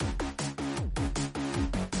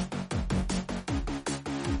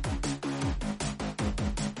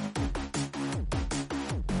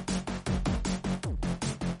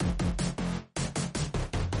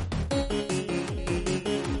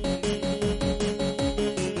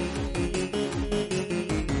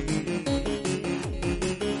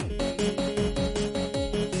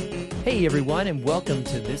Hey everyone, and welcome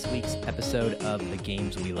to this week's episode of The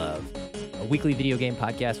Games We Love, a weekly video game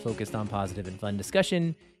podcast focused on positive and fun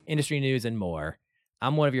discussion, industry news, and more.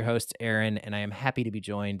 I'm one of your hosts, Aaron, and I am happy to be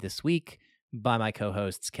joined this week by my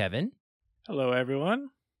co-hosts, Kevin. Hello, everyone.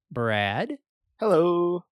 Brad.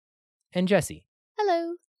 Hello. And Jesse.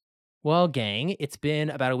 Hello. Well, gang, it's been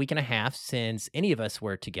about a week and a half since any of us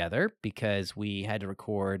were together because we had to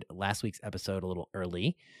record last week's episode a little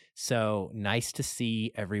early. So nice to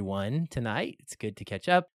see everyone tonight. It's good to catch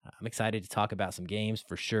up. I'm excited to talk about some games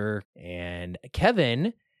for sure. And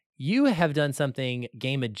Kevin, you have done something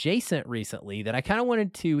game adjacent recently that I kind of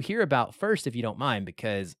wanted to hear about first, if you don't mind,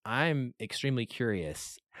 because I'm extremely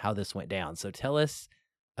curious how this went down. So tell us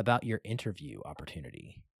about your interview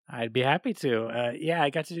opportunity. I'd be happy to. I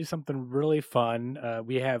got to do something really fun.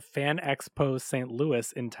 We have Fan Expo St.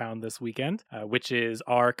 Louis in town this weekend, which is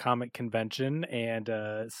our comic convention. And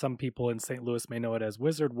some people in St. Louis may know it as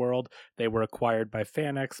Wizard World. They were acquired by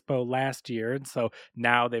Fan Expo last year. And so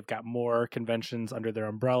now they've got more conventions under their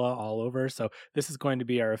umbrella all over. So this is going to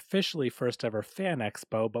be our officially first ever Fan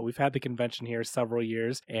Expo. But we've had the convention here several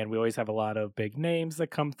years. And we always have a lot of big names that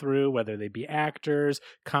come through, whether they be actors,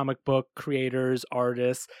 comic book creators,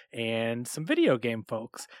 artists, and some video game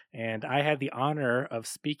folks. And I had the honor of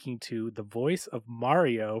speaking to the voice of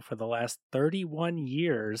Mario for the last 31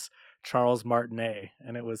 years, Charles Martinet,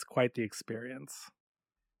 and it was quite the experience.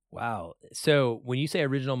 Wow. So when you say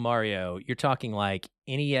original Mario, you're talking like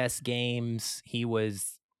NES games, he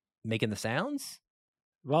was making the sounds?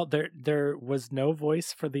 Well, there was no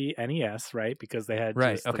voice for the NES, right? Because they had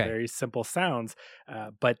just the very simple sounds.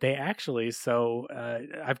 But they actually,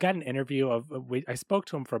 I've got an interview I spoke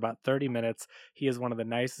to him for about 30 minutes. He is one of the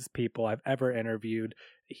nicest people I've ever interviewed.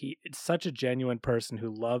 He's such a genuine person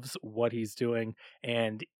who loves what he's doing.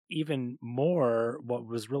 And even more, what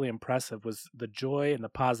was really impressive was the joy and the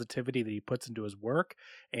positivity that he puts into his work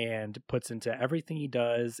and puts into everything he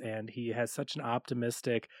does. And he has such an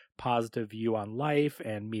optimistic, positive view on life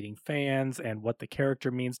and meeting fans and what the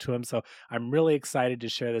character means to him. So I'm really excited to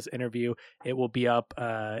share this interview. It will be up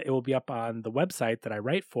on the website that I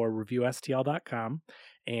write for, reviewstl.com.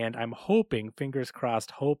 And I'm hoping, fingers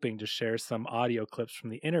crossed, to share some audio clips from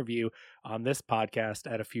the interview on this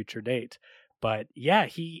podcast at a future date. But yeah,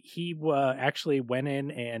 he actually went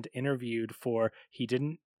in and interviewed he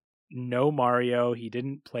didn't know Mario. He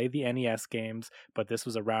didn't play the NES games, but this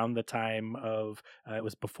was around the time of, it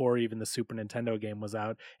was before even the Super Nintendo game was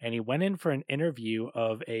out. And he went in for an interview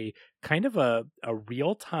of a kind of a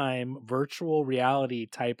real-time virtual reality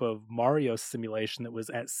type of Mario simulation that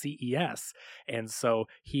was at CES. And so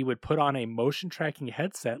he would put on a motion tracking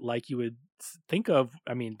headset like you would think of,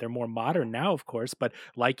 I mean, they're more modern now, of course, but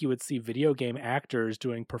like you would see video game actors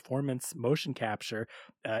doing performance motion capture.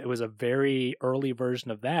 It was a very early version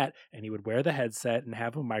of that, and he would wear the headset and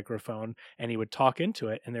have a microphone, and he would talk into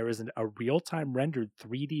it, and there was a real-time rendered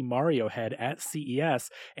 3D Mario head at CES,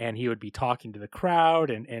 and he would be talking to the crowd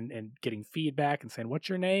and getting feedback and saying, "What's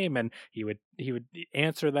your name?" And he would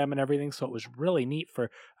answer them and everything. So it was really neat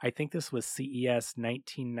I think this was CES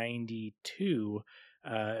 1992,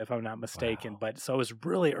 if I'm not mistaken. Wow. But so it was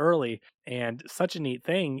really early and such a neat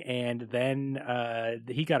thing. And then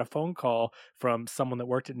he got a phone call from someone that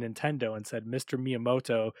worked at Nintendo and said, "Mr.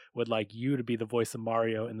 Miyamoto would like you to be the voice of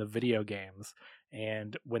Mario in the video games."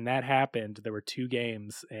 And when that happened, there were two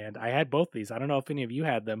games, and I had both these. I don't know if any of you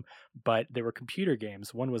had them, but they were computer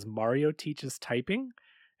games. One was Mario Teaches Typing,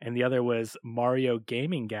 and the other was Mario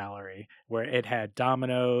Gaming Gallery, where it had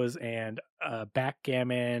dominoes and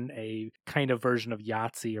backgammon, a kind of version of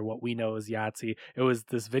Yahtzee, or what we know as Yahtzee. It was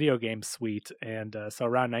this video game suite, and so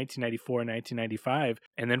around 1994, 1995.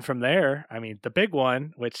 And then from there, I mean, the big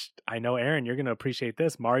one, which I know, Aaron, you're going to appreciate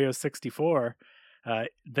this, Mario 64.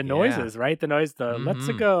 The noises, right? The noise, let's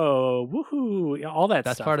go, woohoo, all that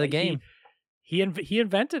That's stuff. That's part of the game. He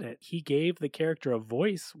invented it. He gave the character a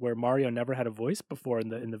voice where Mario never had a voice before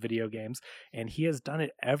in the video games, and he has done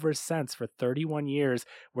it ever since for 31 years.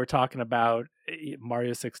 We're talking about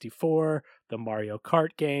Mario 64, the Mario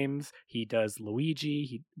Kart games. He does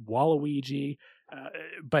Luigi, Waluigi,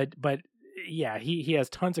 but yeah, he has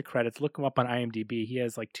tons of credits. Look him up on IMDb. He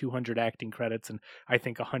has like 200 acting credits, and I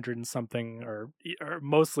think 100 and something, or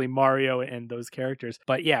mostly Mario and those characters.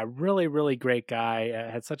 But yeah, really, really great guy.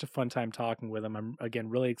 Had such a fun time talking with him. I'm, again,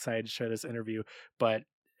 really excited to share this interview. But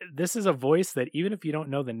this is a voice that even if you don't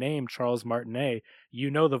know the name Charles Martinet, you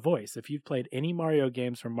know the voice. If you've played any Mario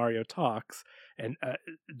games from Mario Talks, and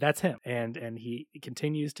that's him. And he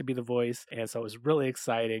continues to be the voice. And so it was really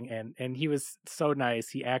exciting. And he was so nice.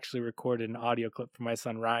 He actually recorded an audio clip for my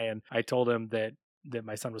son Ryan. I told him that that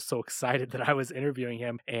my son was so excited that I was interviewing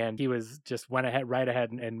him, and he was just went right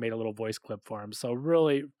ahead and made a little voice clip for him. So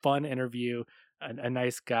really fun interview, a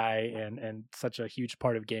nice guy, and such a huge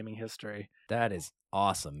part of gaming history. That is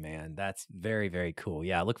awesome, man. That's very, very cool.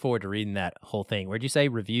 Yeah, I look forward to reading that whole thing. Where'd you say?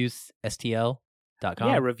 ReviewsSTL.com?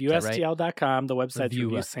 Yeah, reviewstl.com. The website's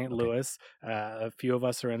Review St. Okay. Louis. A few of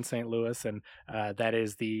us are in St. Louis, and that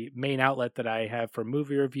is the main outlet that I have for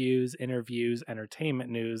movie reviews, interviews,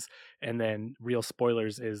 entertainment news, and then Real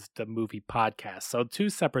Spoilers is the movie podcast. So 2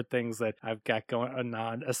 separate things that I've got going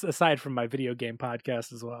on, aside from my video game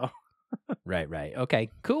podcast as well. Right. Okay,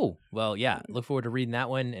 cool. Well, yeah, look forward to reading that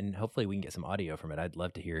one, and hopefully we can get some audio from it. I'd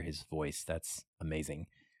love to hear his voice. That's amazing.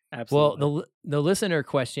 Absolutely. Well, the listener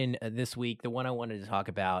question this week, the one I wanted to talk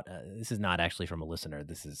about, this is not actually from a listener.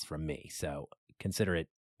 This is from me. So consider it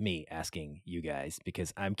me asking you guys,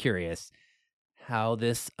 because I'm curious how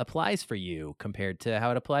this applies for you compared to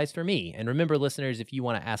how it applies for me. And remember, listeners, if you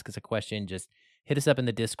want to ask us a question, just hit us up in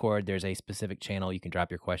the Discord. There's a specific channel. You can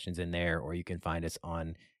drop your questions in there, or you can find us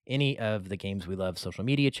on any of the Games We Love social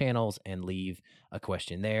media channels and leave a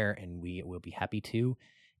question there, and we will be happy to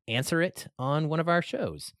answer it on one of our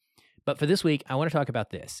shows. But for this week, I want to talk about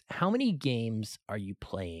this. How many games are you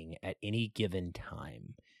playing at any given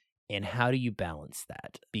time? And how do you balance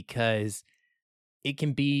that? Because it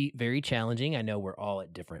can be very challenging. I know we're all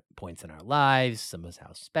at different points in our lives. Some of us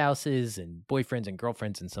have spouses and boyfriends and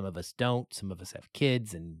girlfriends, and some of us don't. Some of us have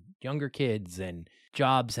kids and younger kids, and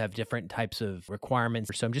jobs have different types of requirements.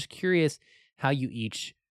 So I'm just curious how you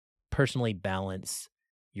each personally balance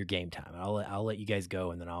your game time. I'll let you guys go,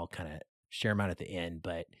 and then I'll kind of share mine at the end.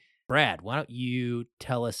 But Brad, why don't you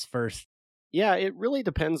tell us first? Yeah, it really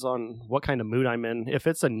depends on what kind of mood I'm in. If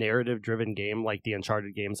it's a narrative-driven game like the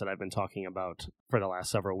Uncharted games that I've been talking about for the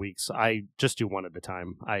last several weeks, I just do one at a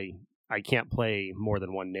time. I can't play more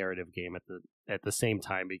than one narrative game at the same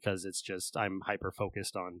time, because it's just I'm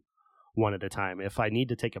hyper-focused on one at a time. If I need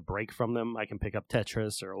to take a break from them, I can pick up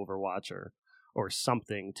Tetris or Overwatch or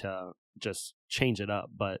something to just change it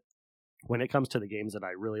up. But when it comes to the games that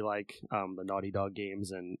I really like, the Naughty Dog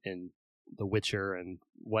games and The Witcher and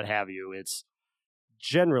what have you, it's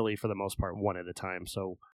generally, for the most part, one at a time.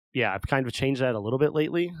 So, yeah, I've kind of changed that a little bit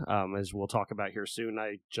lately, as we'll talk about here soon.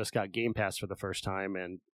 I just got Game Pass for the first time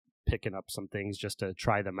and picking up some things just to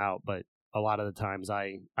try them out. But a lot of the times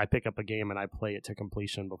I pick up a game and I play it to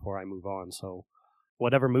completion before I move on. So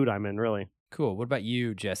whatever mood I'm in, really. Cool. What about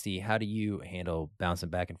you, Jesse? How do you handle bouncing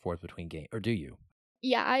back and forth between games? Or do you?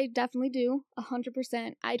 Yeah, I definitely do.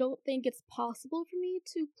 100%. I don't think it's possible for me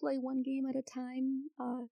to play one game at a time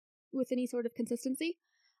with any sort of consistency.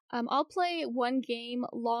 I'll play one game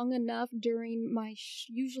long enough during my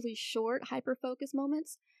usually short hyper-focus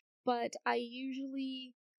moments, but I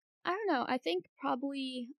don't know, I think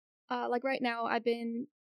probably, like right now, I've been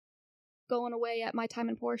going away at my time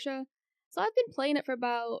in Portia, so I've been playing it for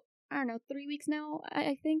about, 3 weeks now,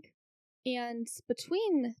 I think. And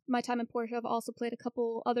between my time in Portia, I've also played a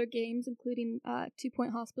couple other games, including 2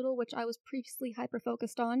 Point Hospital, which I was previously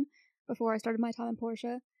hyper-focused on before I started my time in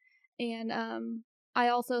Portia. And I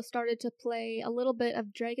also started to play a little bit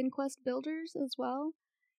of Dragon Quest Builders as well,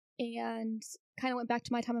 and kind of went back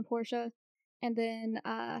to my time in Portia. And then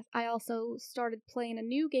I also started playing a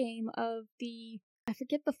new game of I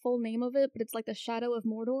forget the full name of it, but it's like the Shadow of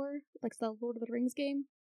Mordor, like the Lord of the Rings game.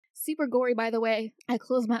 Super gory, by the way. I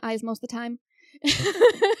close my eyes most of the time. But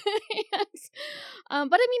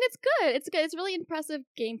I mean, it's good. It's good. It's really impressive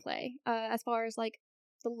gameplay as far as like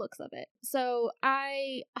the looks of it. So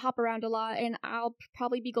I hop around a lot, and I'll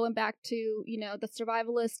probably be going back to, the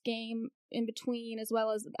survivalist game in between, as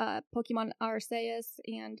well as Pokemon Arceus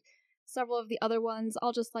and several of the other ones.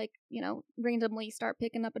 I'll just randomly start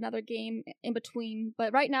picking up another game in between.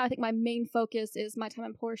 But right now I think my main focus is my time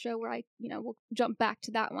in Portia, where I, will jump back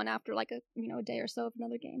to that one after like a day or so of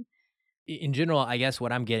another game. In general, I guess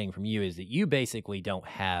what I'm getting from you is that you basically don't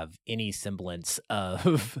have any semblance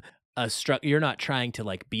of a you're not trying to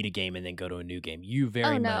like beat a game and then go to a new game. You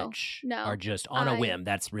very much are just on a whim.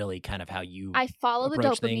 That's really kind of how you I follow the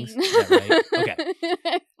dopamine. Things. Is that right? Okay.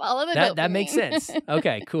 I follow the dopamine. That makes sense.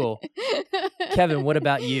 Okay, cool. Kevin, what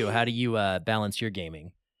about you? How do you balance your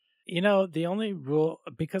gaming? The only rule,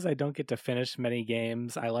 because I don't get to finish many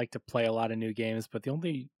games, I like to play a lot of new games, but the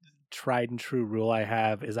only tried and true rule I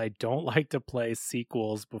have is I don't like to play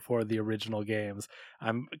sequels before the original games.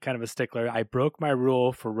 I'm kind of a stickler. I broke my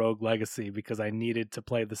rule for Rogue Legacy because I needed to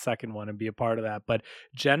play the second one and be a part of that. But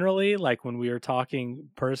generally, like when we were talking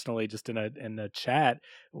personally, just in a chat,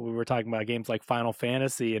 we were talking about games like Final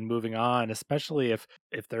Fantasy and moving on, especially if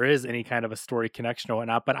there is any kind of a story connection or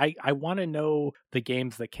whatnot. But I want to know the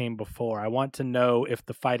games that came before. I want to know if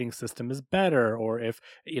the fighting system is better, or if,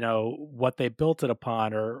 what they built it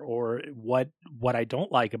upon, or what I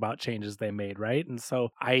don't like about changes they made, right? And so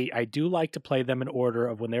I do like to play them in order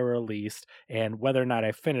of when they were released, and whether or not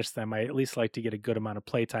I finish them, I at least like to get a good amount of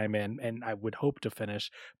playtime in, and I would hope to finish.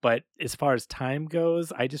 But as far as time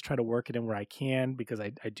goes, I just try to work it in where I can, because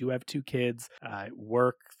I do have 2 kids. I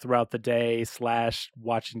work throughout the day /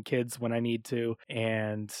 watching kids when I need to,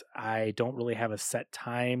 and I don't really have a set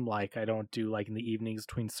time. Like I don't do like in the evenings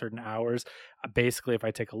between certain hours. Basically, if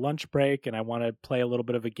I take a lunch break and I want to play a little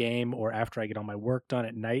bit of a game, or after I get all my work done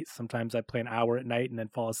at night, sometimes I play an hour at night and then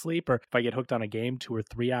fall asleep, or if I get hooked on a game 2 or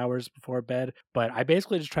 3 hours before bed. But I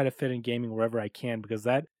basically just try to fit in gaming wherever I can, because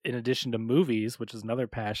that, in addition to movies, which is another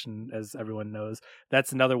passion, as everyone knows,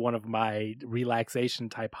 that's another one of my relaxation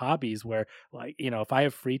type hobbies where, like, if I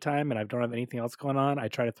have free time and I don't have anything else going on, I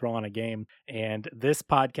try to throw on a game. And this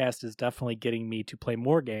podcast is definitely getting me to play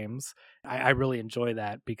more games. I really enjoy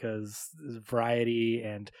that, because variety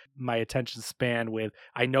and my attention span with,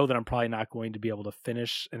 I know that I'm probably not going to be able to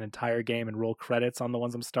finish an entire game and roll credits on the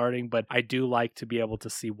ones I'm starting, but I do like to be able to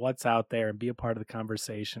see what's out there and be a part of the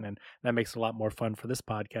conversation. And that makes it a lot more fun for this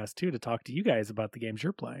podcast too, to talk to you guys about the games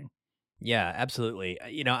you're playing. Yeah, absolutely.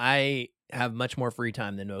 I have much more free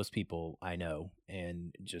time than most people I know,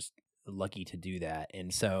 and just lucky to do that.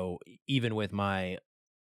 And so even with my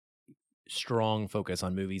strong focus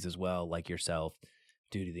on movies as well, like yourself,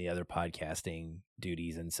 due to the other podcasting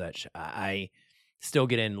duties and such, I still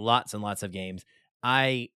get in lots and lots of games.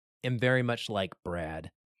 I am very much like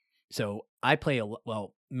Brad. So I play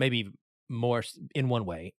well, maybe more in one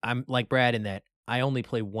way. I'm like Brad in that I only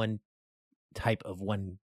play one type of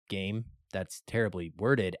one game. That's terribly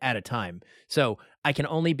worded, at a time. So I can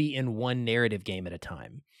only be in one narrative game at a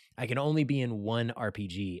time. I can only be in one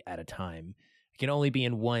RPG at a time. I can only be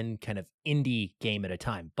in one kind of indie game at a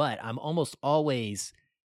time. But I'm almost always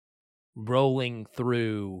rolling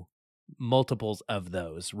through multiples of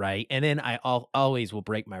those, right? And then I'll always will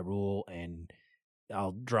break my rule, and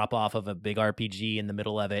I'll drop off of a big RPG in the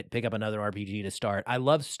middle of it, pick up another RPG to start. I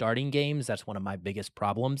love starting games. That's one of my biggest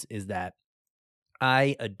problems, is that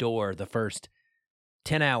I adore the first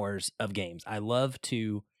 10 hours of games. I love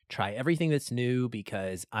to try everything that's new,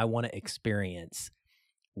 because I want to experience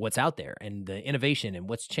what's out there and the innovation and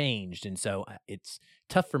what's changed. And so it's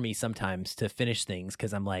tough for me sometimes to finish things,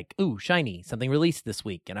 because I'm like, ooh, shiny, something released this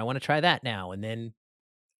week, and I want to try that now. And then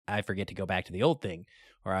I forget to go back to the old thing,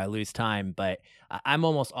 or I lose time. But I'm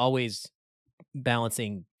almost always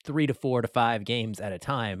balancing 3 to 4 to 5 games at a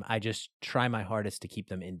time. I just try my hardest to keep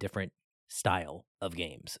them in different style of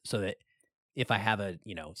games, so that if I have a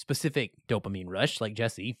specific dopamine rush like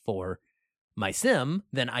Jesse for my sim,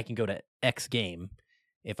 then I can go to X game.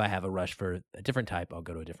 If I have a rush for a different type, I'll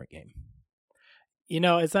go to a different game.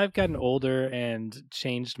 As I've gotten older and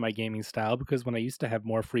changed my gaming style, because when I used to have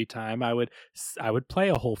more free time, I would play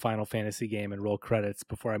a whole Final Fantasy game and roll credits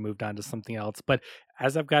before I moved on to something else. But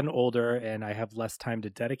as I've gotten older and I have less time to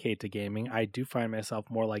dedicate to gaming, I do find myself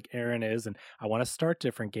more like Aaron is, and I want to start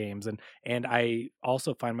different games. And I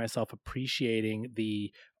also find myself appreciating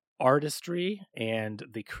the artistry and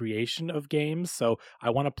the creation of games. So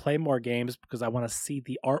I want to play more games because I want to see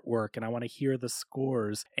the artwork, and I want to hear the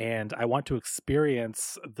scores, and I want to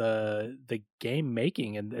experience the game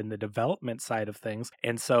making and the development side of things.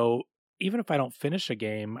 And so even if I don't finish a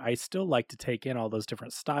game, I still like to take in all those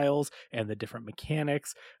different styles and the different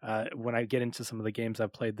mechanics. When I get into some of the games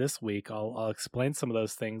I've played this week, I'll explain some of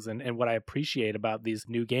those things and what I appreciate about these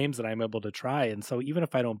new games that I'm able to try. And so even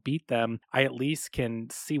if I don't beat them, I at least can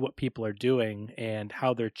see what people are doing and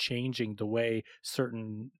how they're changing the way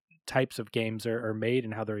certain types of games are made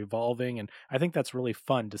and how they're evolving. And I think that's really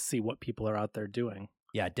fun to see what people are out there doing.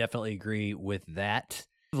 Yeah, I definitely agree with that.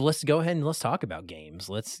 Let's go ahead and let's talk about games.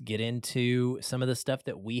 Let's get into some of the stuff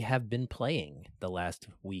that we have been playing the last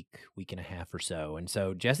week and a half or so. And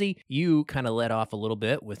so, Jesse, you kind of led off a little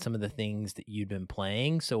bit with some of the things that you'd been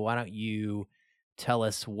playing. So why don't you tell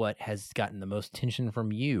us what has gotten the most attention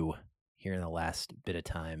from you here in the last bit of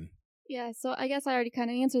time? Yeah, so I guess I already kind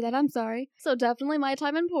of answered that. I'm sorry. So definitely my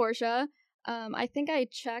time in Porsche. I think I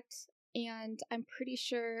checked, and I'm pretty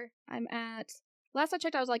sure I'm at... Last I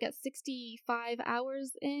checked, I was like at 65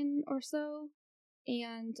 hours in or so,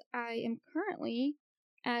 and I am currently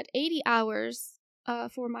at 80 hours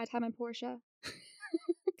for my time in Portia.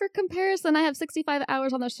 For comparison, I have 65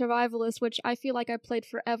 hours on the Survivalist, which I feel like I played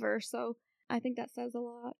forever, so I think that says a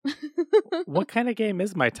lot. What kind of game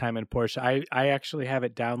is My Time in Portia? I actually have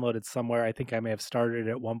it downloaded somewhere. I think I may have started it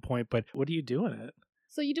at one point, but what do you do in it?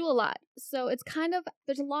 So you do a lot. So it's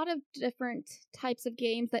there's a lot of different types of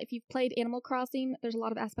games that if you've played Animal Crossing, there's a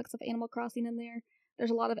lot of aspects of Animal Crossing in there.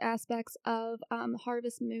 There's a lot of aspects of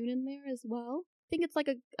Harvest Moon in there as well. I think it's like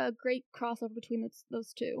a great crossover between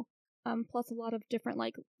those two. Plus a lot of different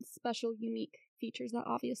like special unique features that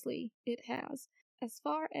obviously it has. As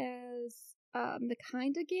far as the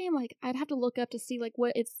kind of game, like I'd have to look up to see like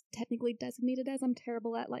what it's technically designated as. I'm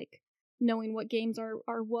terrible at like knowing what games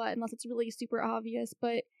are what unless it's really super obvious,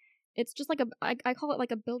 but it's just like I call it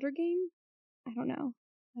like a builder game. I don't know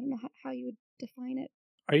how you would define it.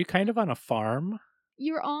 Are you kind of on a farm?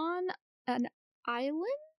 You're on an island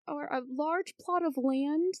or a large plot of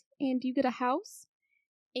land, and you get a house,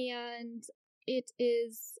 and it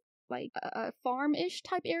is like a farm-ish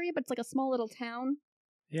type area, but it's like a small little town.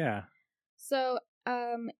 Yeah. So,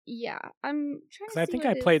 yeah, I'm trying to see. I think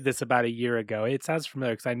I played this about a year ago. It sounds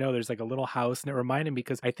familiar because I know there's like a little house, and it reminded me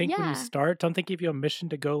because I think when you start, don't they give you a mission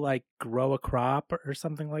to go like grow a crop or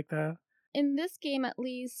something like that? In this game, at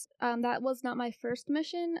least, that was not my first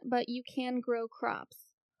mission, but you can grow crops.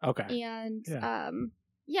 Okay. And,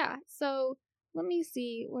 yeah, so let me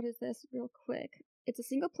see. What is this real quick? It's a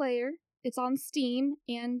single player. It's on Steam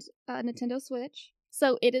and Nintendo Switch.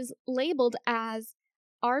 So it is labeled as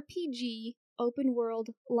RPG Open World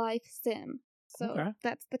Life Sim. So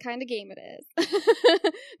that's the kind of game it is.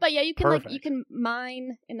 But yeah, you can you can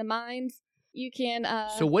mine in the mines. You can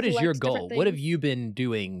So what is your goal? What have you been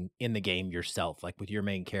doing in the game yourself, like with your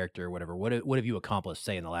main character or whatever? What have you accomplished,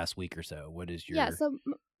 say, in the last week or so? What is your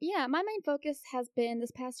my main focus has been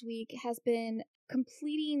this past week has been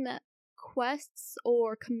completing quests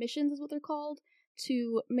or commissions is what they're called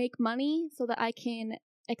to make money so that I can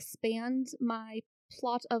expand my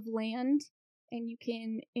plot of land, and you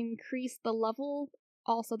can increase the level,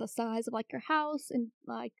 also the size of like your house and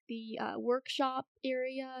like the workshop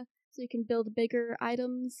area. So you can build bigger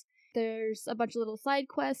items. There's a bunch of little side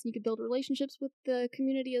quests. You can build relationships with the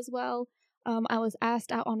community as well. I was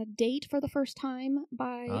asked out on a date for the first time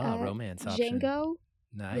by romance Django. Option.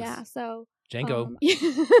 Nice. Yeah, so Django.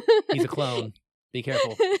 He's a clone. Be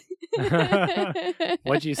careful.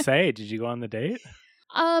 What'd you say? Did you go on the date?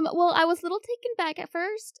 Well, I was a little taken back at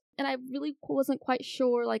first, and I really wasn't quite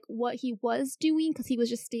sure like what he was doing because he was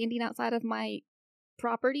just standing outside of my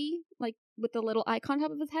property, like with the little icon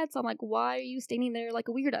top of his head. So I'm like, why are you standing there like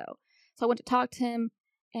a weirdo? So I went to talk to him,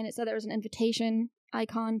 and it said there was an invitation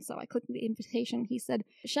icon. So I clicked the invitation. He said,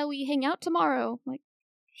 "Shall we hang out tomorrow?" I'm like,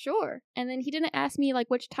 sure. And then he didn't ask me like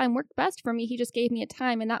which time worked best for me. He just gave me a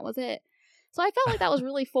time, and that was it. So I felt like that was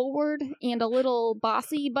really forward and a little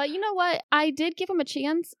bossy, but you know what? I did give him a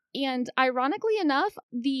chance, and ironically enough,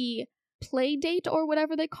 the play date or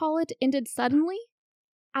whatever they call it ended suddenly.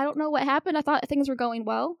 I don't know what happened. I thought things were going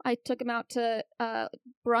well. I took him out to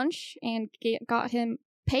brunch and got him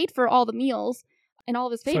paid for all the meals and all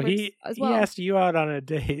of his favorites as well. He asked you out on a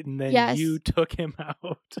date, and then you took him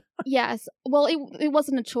out. Yes. Well, it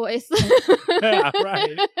wasn't a choice. Yeah,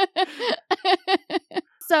 right.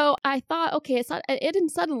 So I thought, okay, it ended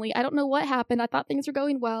suddenly. I don't know what happened. I thought things were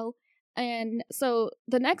going well. And so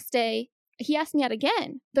the next day, he asked me out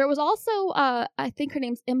again. There was also, I think her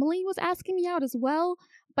name's Emily, was asking me out as well.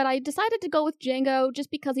 But I decided to go with Django just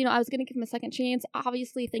because, I was going to give him a second chance.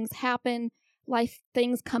 Obviously, things happen.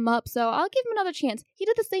 Things come up. So I'll give him another chance. He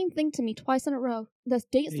did the same thing to me twice in a row. The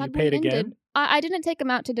date suddenly ended. Again? I didn't take him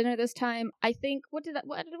out to dinner this time. I think, what did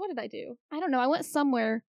I do? I don't know. I went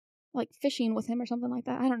somewhere like fishing with him or something like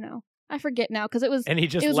that. I don't know. I forget now because it was. And he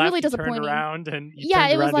just left, really disappointing. Turned around and you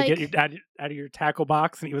turned around to get you out of your tackle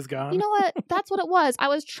box, and he was gone. You know what? That's what it was. I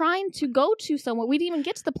was trying to go to somewhere. We didn't even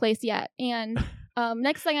get to the place yet, and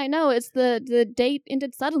next thing I know, it's the date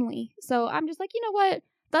ended suddenly. So I'm just like, you know what?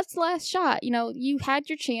 That's the last shot. You had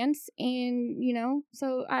your chance, and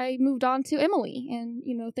so I moved on to Emily, and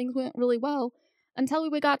things went really well.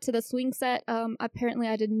 Until we got to the swing set, apparently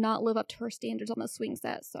I did not live up to her standards on the swing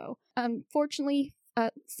set. So, unfortunately,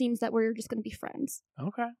 seems that we're just going to be friends.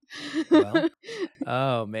 Okay. Well,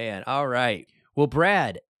 oh, man. All right. Well,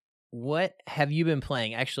 Brad, what have you been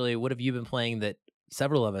playing? Actually, what have you been playing that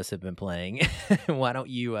several of us have been playing? Why don't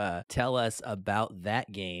you tell us about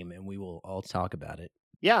that game, and we will all talk about it.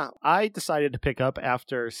 Yeah, I decided to pick up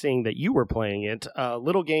after seeing that you were playing it, a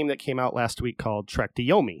little game that came out last week called Trek to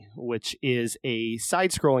Yomi, which is a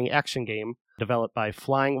side-scrolling action game developed by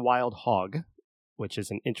Flying Wild Hog, which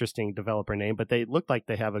is an interesting developer name, but they look like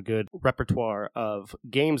they have a good repertoire of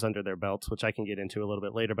games under their belts, which I can get into a little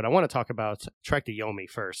bit later. But I want to talk about Trek to Yomi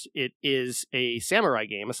first. It is a samurai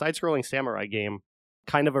game, a side-scrolling samurai game,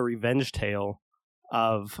 kind of a revenge tale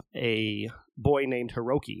of a boy named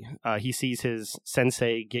Hiroki. He sees his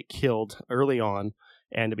sensei get killed early on,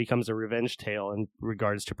 and it becomes a revenge tale in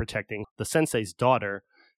regards to protecting the sensei's daughter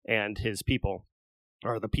and his people,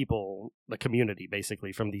 or the community,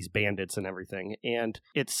 basically, from these bandits and everything. And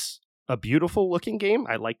it's a beautiful looking game.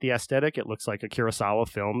 I like the aesthetic. It looks like a Kurosawa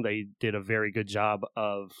film. They did a very good job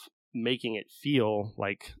of making it feel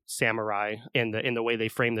like samurai in the way they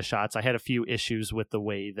frame the shots. I had a few issues with the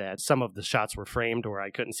way that some of the shots were framed, where I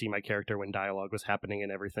couldn't see my character when dialogue was happening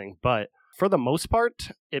and everything. But for the most part,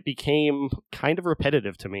 it became kind of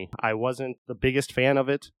repetitive to me. I wasn't the biggest fan of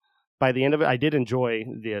it. By the end of it, I did enjoy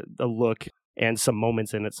the look and some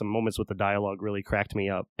moments in it. Some moments with the dialogue really cracked me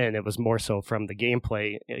up. And it was more so from the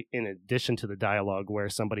gameplay in addition to the dialogue, where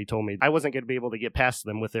somebody told me I wasn't going to be able to get past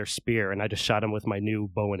them with their spear, and I just shot them with my new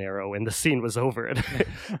bow and arrow, and the scene was over. It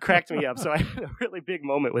cracked me up. So I had a really big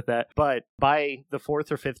moment with that. But by the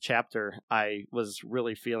 4th or 5th chapter, I was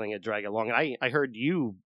really feeling it drag along. And I heard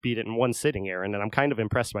you beat it in one sitting, Aaron, and I'm kind of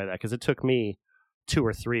impressed by that, because it took me 2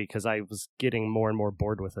 or 3, because I was getting more and more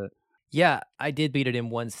bored with it. Yeah, I did beat it in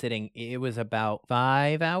one sitting. It was about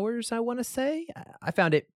 5 hours, I want to say. I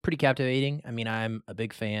found it pretty captivating. I mean, I'm a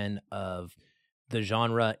big fan of the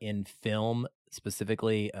genre in film,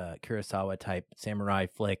 specifically Kurosawa-type samurai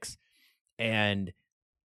flicks. And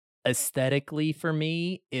aesthetically, for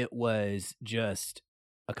me, it was just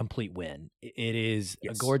a complete win. It is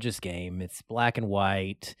a gorgeous game. It's black and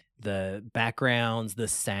white. The backgrounds, the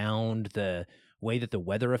sound, the way that the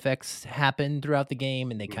weather effects happen throughout the game,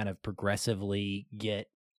 and they kind of progressively get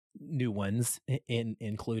new ones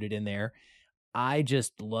included in there. I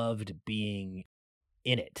just loved being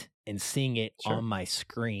in it and seeing it on my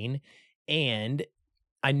screen. And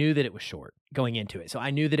I knew that it was short going into it. So I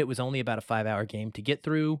knew that it was only about a 5-hour game to get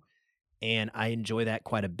through. And I enjoy that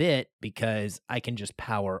quite a bit, because I can just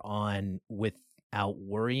power on without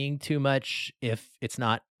worrying too much if it's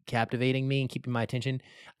not captivating me and keeping my attention.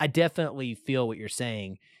 I definitely feel what you're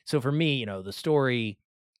saying. So for me, the story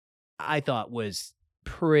I thought was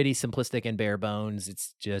pretty simplistic and bare bones.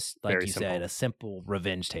 It's just like very simple. Said, a simple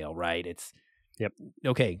revenge tale, right? It's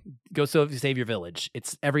okay, go save your village.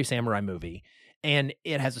 It's every samurai movie. And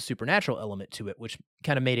it has a supernatural element to it, which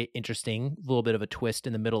kind of made it interesting. A little bit of a twist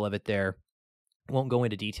in the middle of it there. Won't go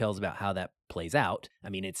into details about how that plays out. I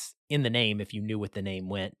mean, it's in the name if you knew what the name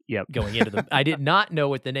meant going into the... I did not know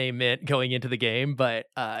what the name meant going into the game, but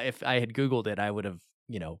if I had Googled it, I would have,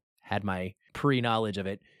 had my pre-knowledge of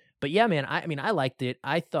it. But yeah, man, I liked it.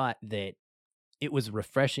 I thought that it was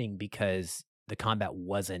refreshing because the combat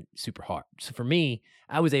wasn't super hard. So for me,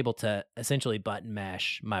 I was able to essentially button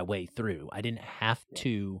mash my way through. I didn't have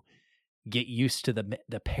to get used to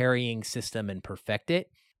the parrying system and perfect it.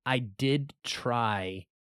 I did try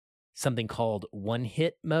something called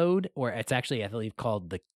one-hit mode, or it's actually, I believe, called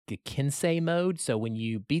the Kinsei mode. So when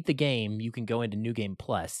you beat the game, you can go into New Game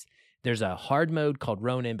Plus. There's a hard mode called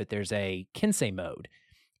Ronin, but there's a Kinsei mode.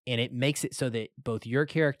 And it makes it so that both your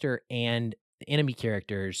character and the enemy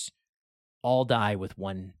characters all die with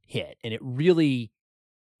one hit. And it really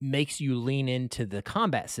makes you lean into the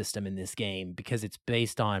combat system in this game, because it's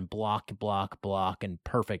based on block, and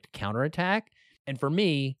perfect counterattack. And for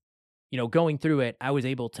me, going through it, I was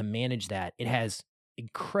able to manage that. It has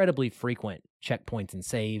incredibly frequent checkpoints and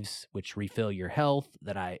saves, which refill your health,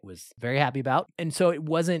 that I was very happy about. And so it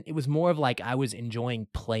was more of like I was enjoying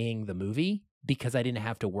playing the movie, because I didn't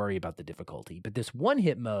have to worry about the difficulty. But this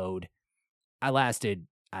one-hit mode, I lasted,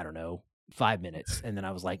 5 minutes. And then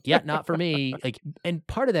I was like, yeah, not for me. And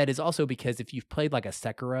part of that is also because if you've played like a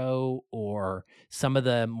Sekiro or some of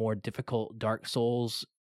the more difficult Dark Souls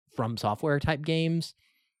From Software type games,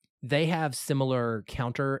 they have similar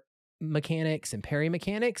counter mechanics and parry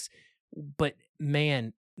mechanics. But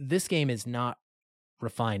man, this game is not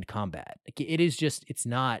refined combat. It is just, it's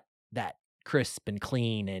not that crisp and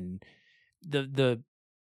clean, and the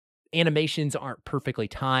animations aren't perfectly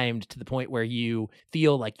timed to the point where you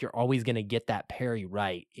feel like you're always going to get that parry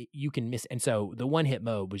right. You can miss. And so the one-hit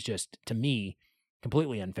mode was just, to me,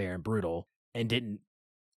 completely unfair and brutal, and didn't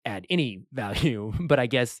add any value. But I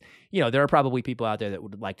guess, there are probably people out there that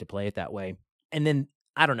would like to play it that way. And then,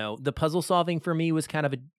 I don't know, the puzzle solving for me was kind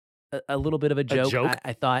of a little bit of a joke.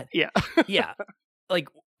 I thought, yeah. Like,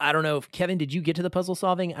 I don't know if Kevin, did you get to the puzzle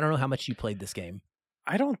solving? I don't know how much you played this game.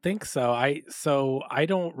 I don't think so. I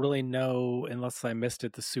don't really know unless I missed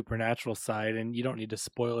it the supernatural side, and you don't need to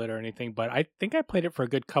spoil it or anything, but I think I played it for a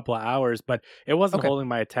good couple of hours, but it wasn't Okay. holding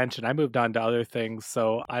my attention. I moved on to other things,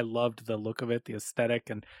 so I loved the look of it, the aesthetic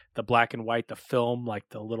and the black and white, the film, like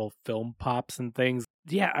the little film pops and things.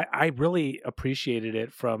 Yeah, I really appreciated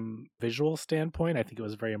it from visual standpoint. I think it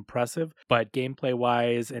was very impressive, but gameplay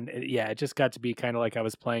wise, and yeah, it just got to be kind of like I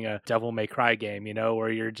was playing a Devil May Cry game, where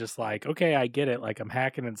you're just like, okay, I get it. Like I'm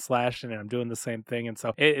hacking and slashing and I'm doing the same thing. And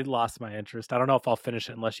so it lost my interest. I don't know if I'll finish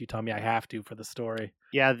it unless you tell me I have to for the story.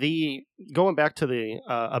 Yeah, going back to the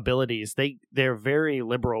abilities, they're very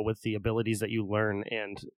liberal with the abilities that you learn,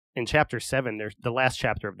 and in Chapter 7, there's the last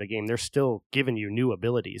chapter of the game, they're still giving you new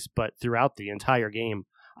abilities, but throughout the entire game,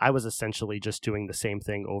 I was essentially just doing the same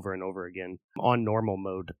thing over and over again. On normal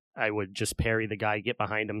mode, I would just parry the guy, get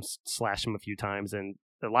behind him, slash him a few times, and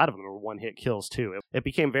a lot of them were one-hit kills too. It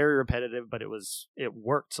became very repetitive, but it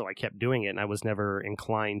worked, so I kept doing it, and I was never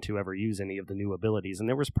inclined to ever use any of the new abilities. And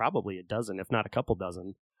there was probably a dozen, if not a couple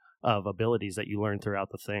dozen, of abilities that you learn throughout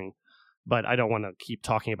the thing. But I don't want to keep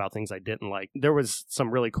talking about things I didn't like. There was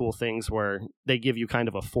some really cool things where they give you kind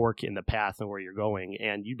of a fork in the path of where you're going,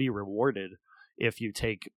 and you'd be rewarded if you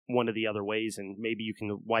take one of the other ways, and maybe you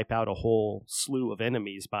can wipe out a whole slew of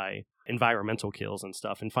enemies by environmental kills and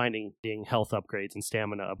stuff, and finding health upgrades and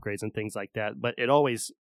stamina upgrades and things like that. But it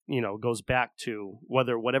always, goes back to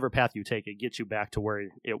whatever path you take, it gets you back to where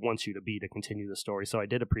it wants you to be to continue the story. So I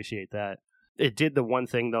did appreciate that. It did the one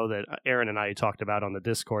thing, though, that Aaron and I talked about on the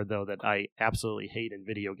Discord, though, that I absolutely hate in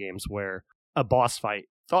video games, where a boss fight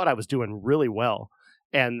thought I was doing really well,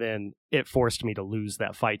 and then it forced me to lose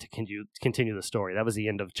that fight to continue the story. That was the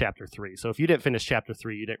end of Chapter 3. So if you didn't finish Chapter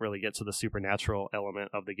 3, you didn't really get to the supernatural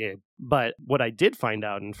element of the game. But what I did find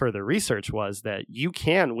out in further research was that you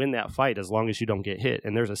can win that fight as long as you don't get hit,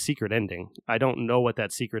 and there's a secret ending. I don't know what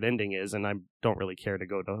that secret ending is, and I don't really care to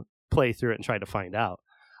go to play through it and try to find out.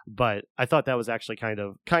 But I thought that was actually kind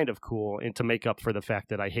of cool, and to make up for the fact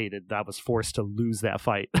that I was forced to lose that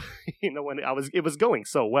fight. When it was going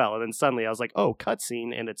so well, and then suddenly I was like, oh,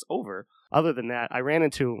 cutscene, and it's over. Other than that, I ran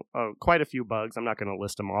into quite a few bugs. I'm not going to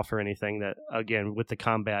list them off or anything. That, again, with the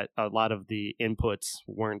combat, a lot of the inputs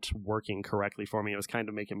weren't working correctly for me. It was kind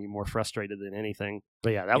of making me more frustrated than anything.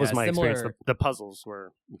 But yeah, that was my experience. The puzzles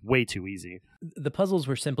were way too easy. The puzzles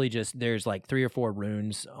were simply just, there's like 3 or 4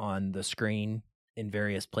 runes on the screen in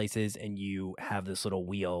various places, and you have this little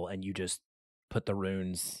wheel, and you just put the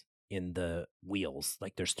runes in the wheels.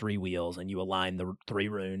 Like there's 3 wheels, and you align the 3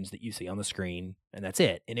 runes that you see on the screen, and that's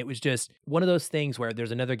it. And it was just one of those things where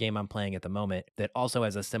there's another game I'm playing at the moment that also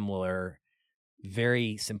has a similar,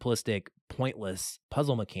 very simplistic, pointless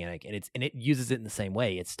puzzle mechanic, and it uses it in the same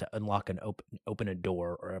way. It's to unlock and open a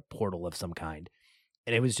door or a portal of some kind.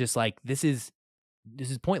 And it was just like, this is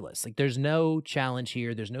pointless. Like there's no challenge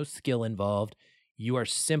here. There's no skill involved. You are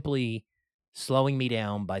simply slowing me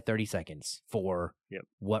down by 30 seconds for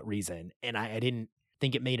what reason? And I didn't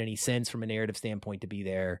think it made any sense from a narrative standpoint to be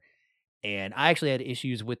there. And I actually had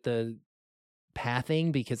issues with the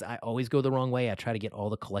pathing because I always go the wrong way. I try to get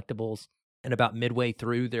all the collectibles. And about midway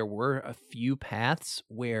through, there were a few paths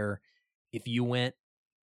where if you went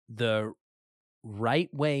the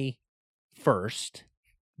right way first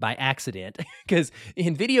by accident, because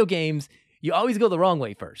in video games, you always go the wrong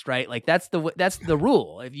way first, right? Like that's the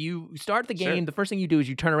rule. If you start the game, the first thing you do is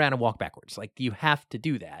you turn around and walk backwards. Like you have to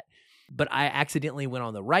do that. But I accidentally went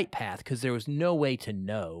on the right path because there was no way to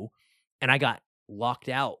know. And I got locked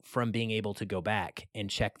out from being able to go back and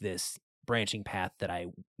check this branching path that I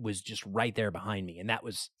was just right there behind me. And that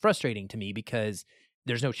was frustrating to me because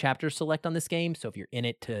there's no chapter select on this game. So if you're in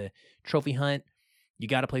it to trophy hunt, you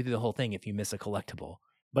got to play through the whole thing if you miss a collectible.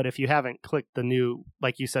 But if you haven't clicked the new,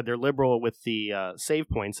 like you said, they're liberal with the save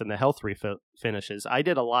points and the health finishes. I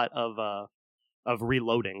did a lot of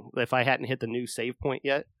reloading. If I hadn't hit the new save point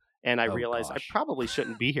yet, and I realized I probably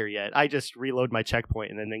shouldn't be here yet, I just reload my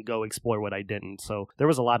checkpoint and then go explore what I didn't. So there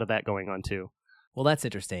was a lot of that going on too. Well, that's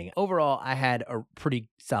interesting. Overall, I had a pretty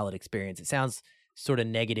solid experience. It sounds sort of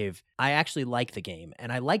negative. I actually like the game,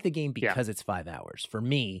 and I like the game because it's 5 hours. For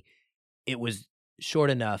me, it was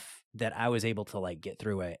short enough that I was able to like get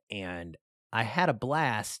through it, and I had a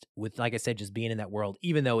blast with, like I said, just being in that world,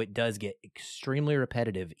 even though it does get extremely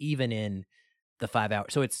repetitive, even in the 5 hours.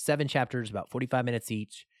 So it's 7 chapters, about 45 minutes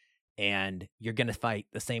each, and you're going to fight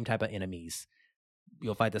the same type of enemies.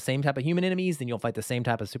 You'll fight the same type of human enemies, then you'll fight the same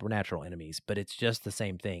type of supernatural enemies, but it's just the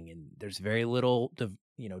same thing. And there's very little,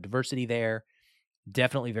 diversity there.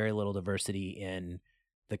 Definitely very little diversity in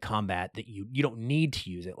the combat that you don't need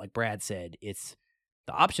to use it. Like Brad said, it's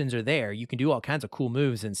the options are there. You can do all kinds of cool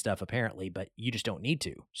moves and stuff apparently, but you just don't need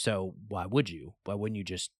to. So why would you? Why wouldn't you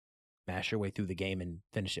just mash your way through the game and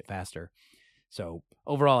finish it faster? So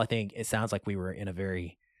overall, I think it sounds like we were in a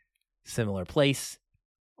very similar place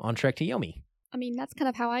on Trek to Yomi. I mean, that's kind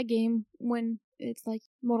of how I game when it's like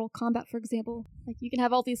Mortal Kombat, for example. Like, you can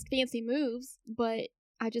have all these fancy moves, but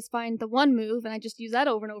I just find the one move and I just use that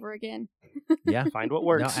over and over again. Yeah. Find what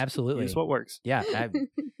works. No, absolutely. Use what works. Yeah, I'm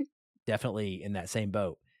definitely in that same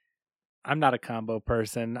boat. I'm not a combo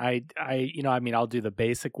person. I'll do the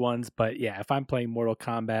basic ones, but yeah, if I'm playing Mortal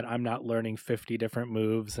Kombat, I'm not learning 50 different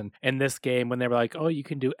moves. And in this game, when they were like, "Oh, you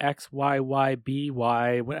can do X, Y, Y, B,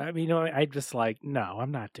 Y," I just like, no,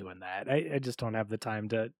 I'm not doing that. I just don't have the time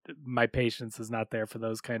to. My patience is not there for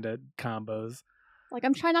those kind of combos. Like,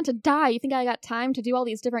 I'm trying not to die. You think I got time to do all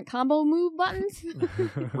these different combo move buttons?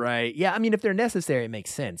 Right. Yeah. I mean, if they're necessary, it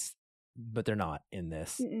makes sense. But they're not in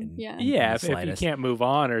this. Yeah, if you can't move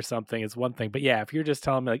on or something, it's one thing. But yeah, if you're just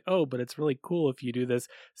telling me like, oh, but it's really cool if you do this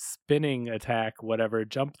spinning attack, whatever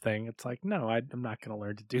jump thing, it's like, no, I'm not going to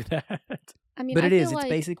learn to do that. I mean, but it is. It's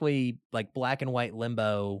basically like black and white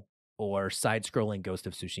Limbo or side-scrolling Ghost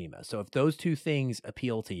of Tsushima. So if those two things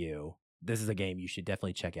appeal to you, this is a game you should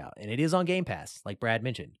definitely check out. And it is on Game Pass, like Brad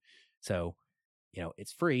mentioned. So,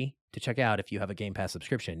 it's free to check out if you have a Game Pass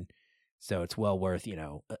subscription. So it's well worth,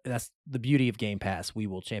 that's the beauty of Game Pass. We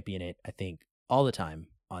will champion it, I think, all the time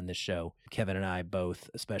on this show. Kevin and I both,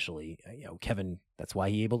 especially, Kevin, that's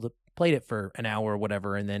why he played it for an hour or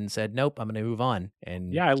whatever and then said, nope, I'm going to move on.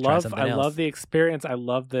 And yeah, I love the experience. I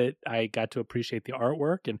love that I got to appreciate the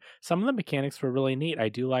artwork, and some of the mechanics were really neat. I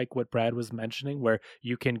do like what Brad was mentioning, where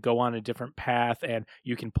you can go on a different path and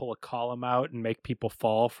you can pull a column out and make people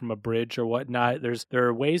fall from a bridge or whatnot. There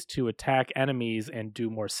are ways to attack enemies and do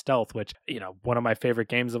more stealth, which, one of my favorite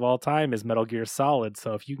games of all time is Metal Gear Solid.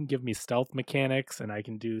 So if you can give me stealth mechanics and I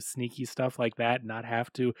can do sneaky stuff like that and not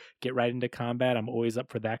have to get right into combat, I'm always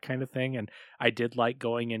up for that kind of thing. And I did like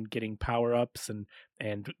going and getting power-ups and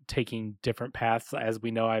taking different paths. As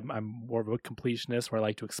we know, I'm more of a completionist where I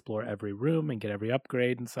like to explore every room and get every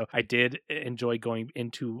upgrade. And so I did enjoy going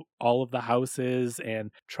into all of the houses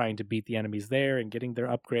and trying to beat the enemies there and getting their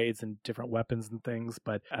upgrades and different weapons and things.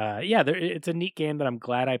 But it's a neat game that I'm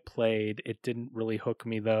glad I played. It didn't really hook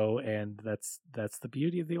me though, and that's the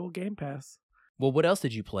beauty of the old Game Pass. Well, what else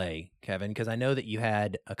did you play, Kevin? Because I know that you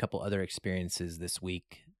had a couple other experiences this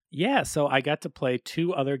week. Yeah, so I got to play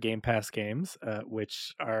 2 other Game Pass games,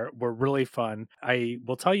 which were really fun. I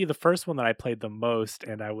will tell you the first one that I played the most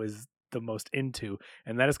and I was the most into,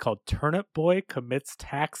 and that is called Turnip Boy Commits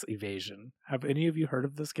Tax Evasion. Have any of you heard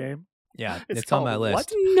of this game? Yeah, it's on my list.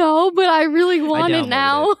 What? No, but I really want it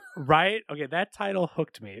now. Right? Okay, that title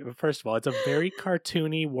hooked me. First of all, it's a very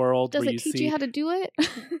cartoony world. Does it teach you how to do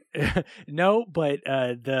it? No, but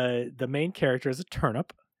the main character is a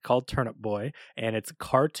turnip called Turnip Boy, and it's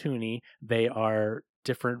cartoony. They are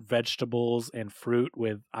different vegetables and fruit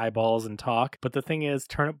with eyeballs and talk. But the thing is,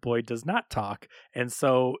 Turnip Boy does not talk. And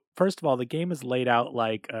so, first of all, the game is laid out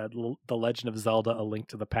like The Legend of Zelda: A Link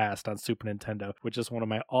to the Past on Super Nintendo, which is one of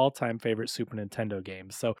my all-time favorite Super Nintendo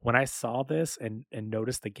games. So when I saw this and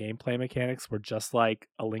noticed the gameplay mechanics were just like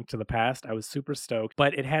A Link to the Past, I was super stoked.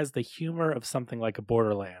 But it has the humor of something like a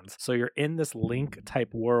Borderlands. So you're in this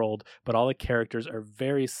Link-type world, but all the characters are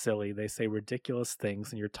very silly. They say ridiculous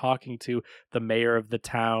things, and you're talking to the mayor of the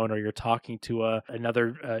town, or you're talking to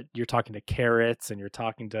you're talking to carrots, and you're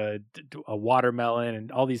talking to a watermelon,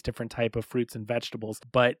 and all these different type of fruits and vegetables.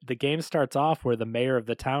 But the game starts off where the mayor of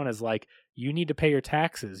the town is like, you need to pay your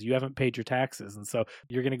taxes. You haven't paid your taxes. And so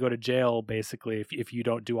you're going to go to jail, basically, if you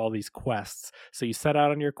don't do all these quests. So you set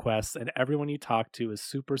out on your quests, and everyone you talk to is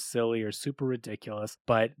super silly or super ridiculous.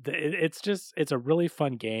 But it's a really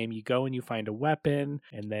fun game. You go and you find a weapon,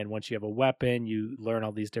 and then once you have a weapon, you learn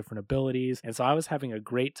all these different abilities. And so I was having a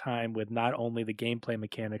great time with not only the gameplay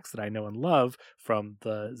mechanics that I know and love from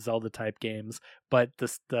the Zelda type games, but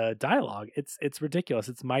the dialogue. It's ridiculous.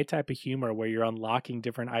 It's my type of humor where you're unlocking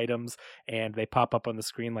different items and they pop up on the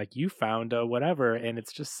screen like you found a whatever, and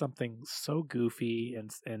it's just something so goofy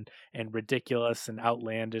and ridiculous and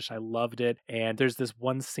outlandish. I loved it. And there's this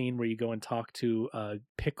one scene where you go and talk to a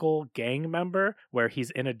pickle gang member where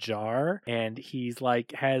he's in a jar and he's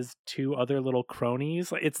like has 2 other little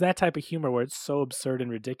cronies. It's that type of humor where it's so absurd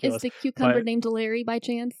and ridiculous. Is the cucumber named Larry by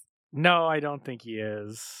chance? No, I don't think he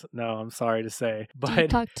is. No, I'm sorry to say. But do you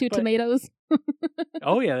talk to tomatoes?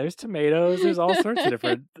 Oh yeah, there's tomatoes. There's all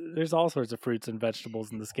sorts of fruits and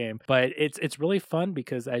vegetables in this game. But it's really fun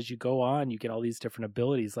because as you go on, you get all these different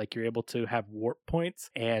abilities. Like you're able to have warp points,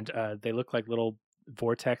 and they look like little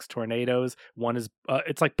vortex tornadoes. One is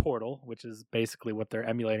it's like Portal, which is basically what they're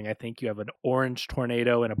emulating. I think you have an orange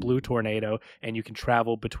tornado and a blue tornado, and you can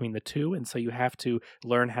travel between the two. And so you have to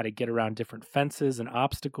learn how to get around different fences and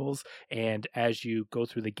obstacles. And as you go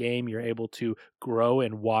through the game, you're able to grow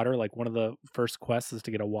and water. Like one of the first quests is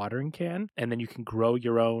to get a watering can, and then you can grow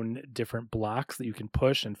your own different blocks that you can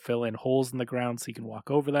push and fill in holes in the ground so you can walk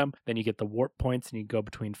over them. Then you get the warp points and you go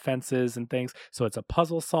between fences and things. So it's a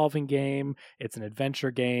puzzle solving game. It's an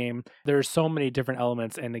adventure game. There's so many different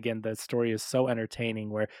elements. And again, the story is so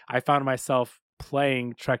entertaining where I found myself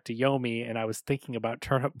playing Trek to Yomi and I was thinking about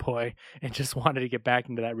Turnip Boy and just wanted to get back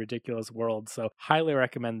into that ridiculous world. So highly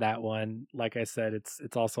recommend that one. Like I said,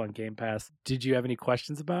 it's also on Game Pass. Did you have any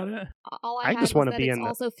questions about it? All I just want to be in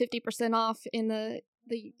also 50% off in the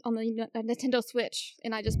on the Nintendo Switch,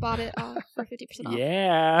 and I just bought it for 50% off.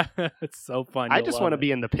 Yeah, it's so fun. I just want to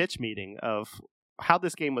be in the pitch meeting of how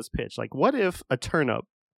this game was pitched. Like, what if a turnip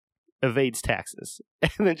evades taxes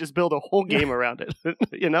and then just build a whole game around it?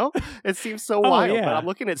 It seems so wild. But I'm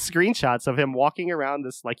looking at screenshots of him walking around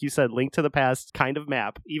this, like you said, Link to the Past kind of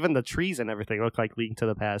map. Even the trees and everything look like Link to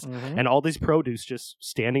the Past, and all these produce just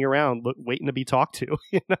standing around waiting to be talked to.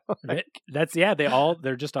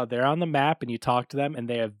 They're just out there on the map, and you talk to them and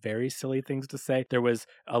they have very silly things to say. There was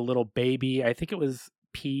a little baby, I think it was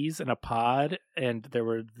peas in a pod, and there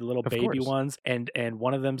were the little baby ones, and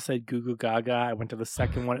one of them said goo goo gaga. I went to the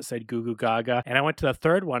second one, it said goo goo gaga, and I went to the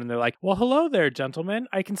third one and they're like, well, hello there, gentlemen,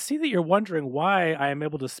 I can see that you're wondering why I am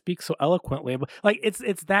able to speak so eloquently. Like it's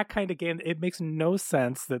that kind of game. It makes no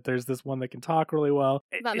sense that there's this one that can talk really well.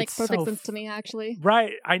 That makes perfect sense to me, actually.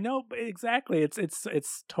 Right, I know, exactly.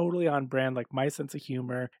 It's totally on brand, like my sense of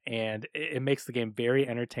humor, and it makes the game very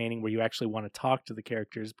entertaining where you actually want to talk to the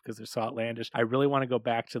characters because they're so outlandish. I really want to go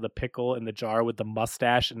back to the pickle in the jar with the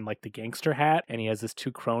mustache and like the gangster hat, and he has his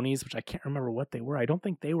two cronies, which I can't remember what they were. I don't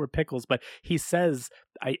think they were pickles, but he says,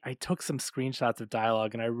 I took some screenshots of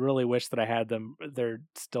dialogue and I really wish that I had them. They're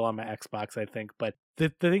still on my Xbox, I think, but the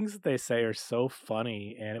things that they say are so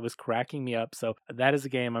funny and it was cracking me up. So that is a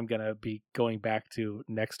game I'm going to be going back to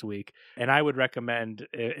next week. And I would recommend,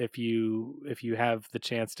 if you have the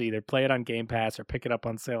chance to either play it on Game Pass or pick it up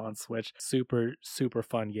on sale on Switch, super, super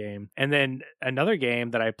fun game. And then another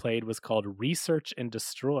game that I played was called Research and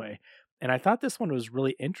Destroy. And I thought this one was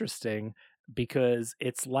really interesting because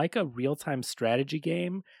it's like a real-time strategy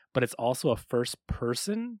game, but it's also a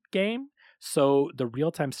first-person game. So the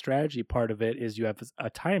real-time strategy part of it is you have a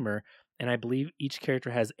timer, and I believe each character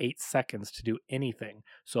has 8 seconds to do anything.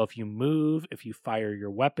 So if you move, if you fire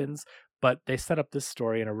your weapons, but they set up this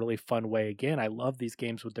story in a really fun way. Again, I love these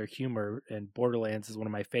games with their humor, and Borderlands is one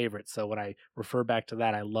of my favorites. So when I refer back to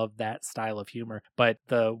that, I love that style of humor. But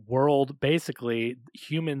the world, basically,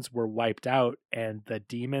 humans were wiped out, and the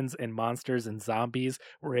demons and monsters and zombies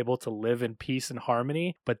were able to live in peace and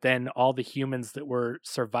harmony. But then all the humans that were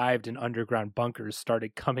survived in underground bunkers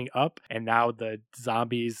started coming up, and now the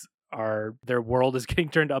zombies their world is getting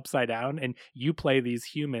turned upside down, and you play these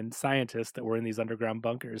human scientists that were in these underground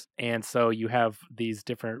bunkers. And so you have these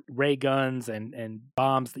different ray guns and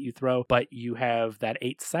bombs that you throw, but you have that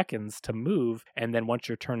 8 seconds to move, and then once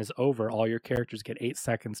your turn is over, all your characters get 8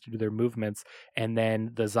 seconds to do their movements, and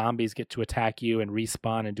then the zombies get to attack you and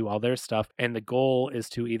respawn and do all their stuff. And the goal is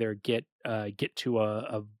to either get to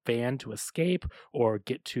a van to escape, or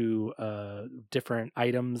get to different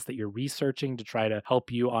items that you're researching to try to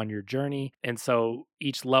help you on your journey. And so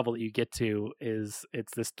each level that you get to it's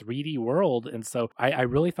this 3D world. And so I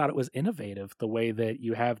really thought it was innovative the way that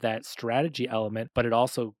you have that strategy element, but it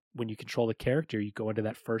also, when you control the character, you go into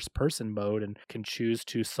that first person mode and can choose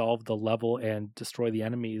to solve the level and destroy the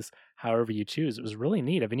enemies however you choose. It was really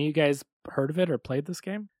neat. Have any of you guys heard of it or played this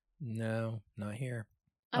game? No, not here.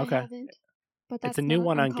 I haven't, but that's it's a new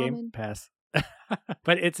one uncommon. on Game Pass.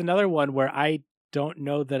 But it's another one where I don't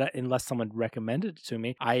know that unless someone recommended it to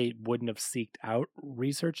me, I wouldn't have seeked out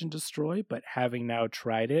Research and Destroy, but having now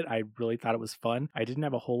tried it, I really thought it was fun. I didn't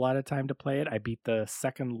have a whole lot of time to play it. I beat the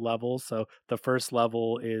second level. So the first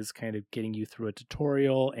level is kind of getting you through a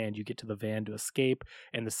tutorial and you get to the van to escape.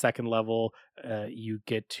 And the second level, you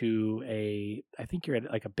get to I think you're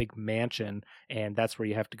at like a big mansion, and that's where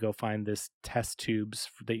you have to go find this test tubes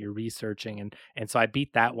that you're researching. And so I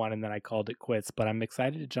beat that one and then I called it quits, but I'm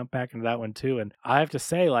excited to jump back into that one too. And I have to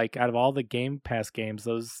say, like, out of all the Game Pass games,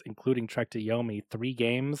 those including Trek to Yomi, 3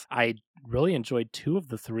 games, I really enjoyed 2 of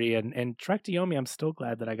the 3. And Trek to Yomi, I'm still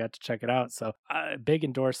glad that I got to check it out. So big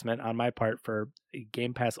endorsement on my part for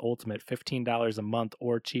Game Pass Ultimate, $15 a month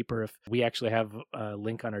or cheaper. If we actually have a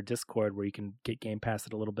link on our Discord where you can get Game Pass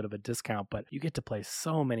at a little bit of a discount, but you get to play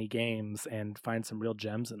so many games and find some real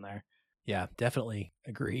gems in there. Yeah, definitely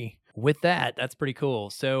agree with that. That's pretty cool.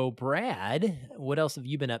 So, Brad, what else have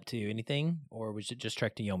you been up to? Anything, or was it just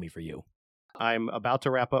Trek to Yomi for you? I'm about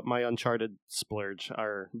to wrap up my Uncharted splurge,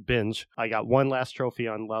 or binge. I got one last trophy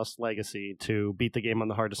on Lost Legacy to beat the game on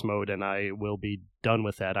the hardest mode, and I will be done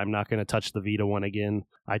with that. I'm not going to touch the Vita one again.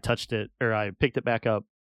 I picked it back up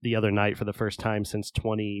the other night for the first time since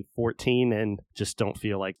 2014, and just don't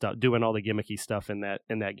feel like doing all the gimmicky stuff in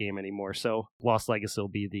that game anymore. So Lost Legacy will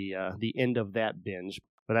be the end of that binge.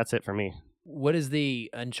 But that's it for me. What is the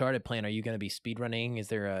Uncharted plan? Are you going to be speedrunning? Is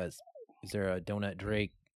there a Donut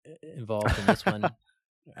Drake involved in this one?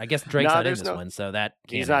 I guess Drake's not in this one, so that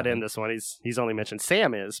he's not in this one. He's only mentioned.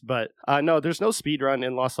 Sam is, but no, there's no speedrun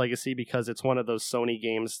in Lost Legacy because it's one of those Sony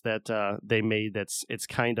games that they made. It's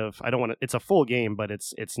kind of, I don't want to. It's a full game, but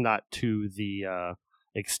it's not to the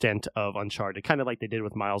extent of Uncharted. Kind of like they did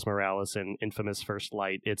with Miles Morales and Infamous First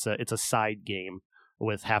Light. It's a side game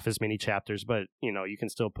with half as many chapters, but you can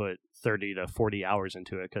still put 30 to 40 hours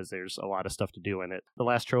into it because there's a lot of stuff to do in it. The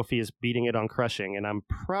last trophy is beating it on crushing, and I'm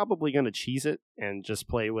probably going to cheese it and just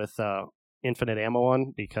play with infinite ammo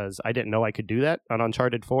on, because I didn't know I could do that on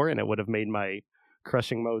Uncharted 4, and it would have made my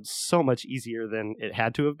crushing mode so much easier than it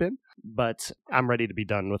had to have been. But I'm ready to be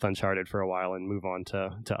done with Uncharted for a while and move on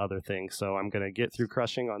to other things. So I'm going to get through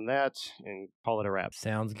crushing on that and call it a wrap.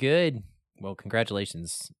 Sounds good. Well,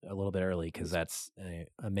 congratulations a little bit early, because that's an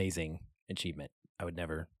amazing achievement. I would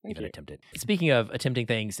never even attempt it. Speaking of attempting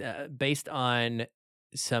things, based on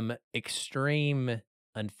some extreme,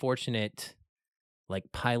 unfortunate,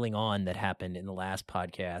 piling on that happened in the last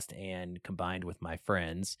podcast, and combined with my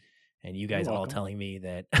friends, and you guys all telling me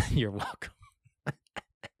that you're welcome,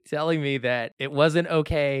 telling me that it wasn't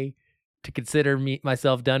okay to consider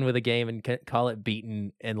myself done with a game and call it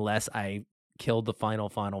beaten unless I killed the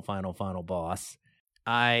final boss.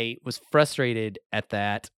 I was frustrated at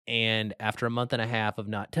that, and after a month and a half of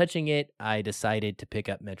not touching it, I decided to pick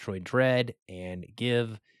up Metroid Dread and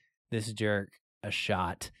give this jerk a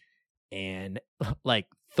shot. And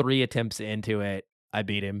 3 attempts into it, I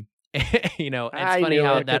beat him. It's funny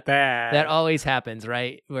how that always happens,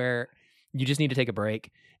 right? Where you just need to take a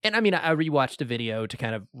break. And I mean, I rewatched a video to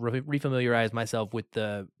kind of refamiliarize myself with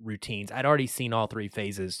the routines. I'd already seen all 3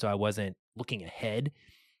 phases, so I wasn't looking ahead,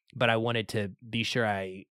 but I wanted to be sure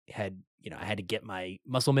I had to get my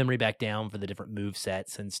muscle memory back down for the different move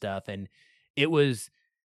sets and stuff. And it was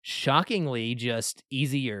shockingly just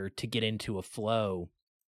easier to get into a flow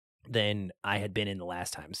than I had been in the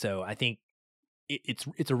last time. So I think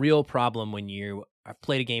it's a real problem when I've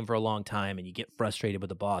played a game for a long time and you get frustrated with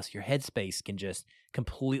the boss. Your headspace can just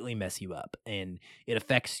completely mess you up, and it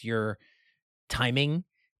affects your timing.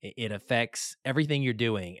 It affects everything you're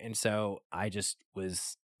doing. And so I just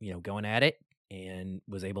was, going at it and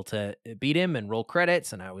was able to beat him and roll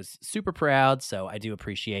credits, and I was super proud. So I do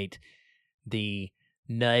appreciate the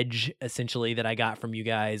nudge, essentially, that I got from you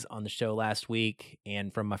guys on the show last week,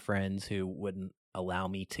 and from my friends who wouldn't allow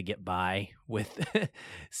me to get by with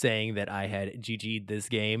saying that I had GG'd this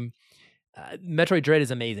game. Metroid Dread is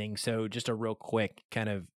amazing. So just a real quick kind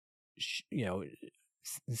of,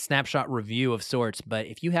 snapshot review of sorts. But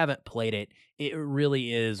if you haven't played it, it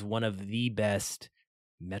really is one of the best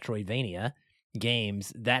Metroidvania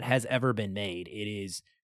games that has ever been made. It is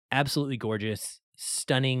absolutely gorgeous,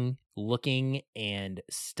 stunning looking, and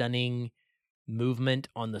stunning movement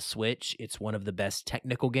on the Switch. It's one of the best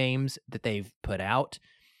technical games that they've put out,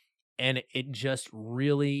 and it just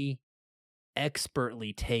really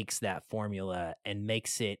expertly takes that formula and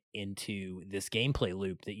makes it into this gameplay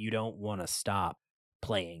loop that you don't want to stop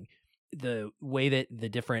playing. The way that the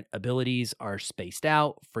different abilities are spaced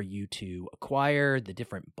out for you to acquire, the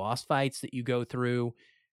different boss fights that you go through,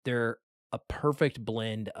 they're a perfect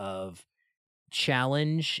blend of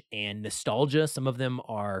challenge and nostalgia. Some of them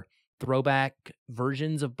are throwback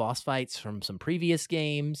versions of boss fights from some previous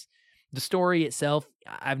games. The story itself,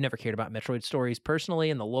 I've never cared about Metroid stories personally,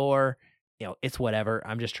 and the lore, it's whatever.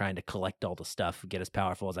 I'm just trying to collect all the stuff, get as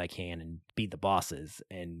powerful as I can, and beat the bosses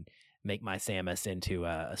and make my Samus into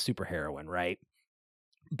a super heroine, right?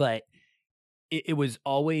 But it was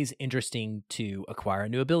always interesting to acquire a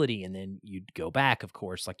new ability, and then you'd go back, of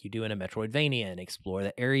course, like you do in a Metroidvania, and explore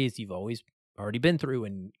the areas you've already been through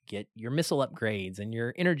and get your missile upgrades and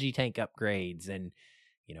your energy tank upgrades, and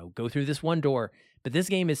go through this one door. But this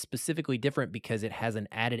game is specifically different because it has an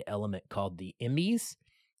added element called the Emmys.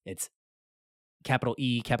 It's capital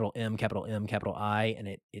E, capital M, capital M, capital I, and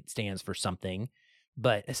it stands for something.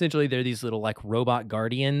 But essentially they're these little robot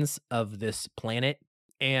guardians of this planet,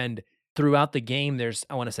 and throughout the game there's,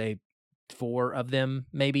 I want to say, 4 of them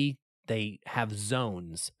maybe. They have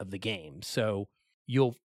zones of the game, so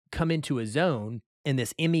you'll come into a zone, and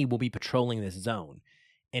this Emmy will be patrolling this zone,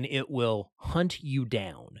 and it will hunt you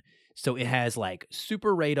down. So it has like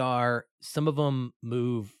super radar. Some of them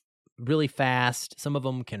move really fast. Some of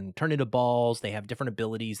them can turn into balls. They have different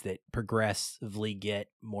abilities that progressively get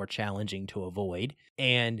more challenging to avoid.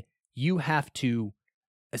 And you have to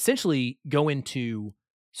essentially go into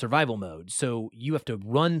survival mode. So you have to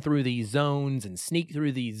run through these zones and sneak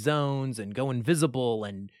through these zones and go invisible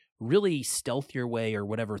and really stealth your way or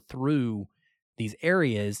whatever through these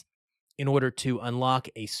areas in order to unlock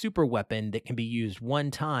a super weapon that can be used one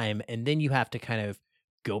time. And then you have to kind of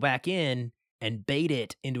go back in and bait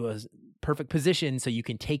it into a perfect position so you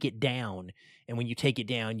can take it down. And when you take it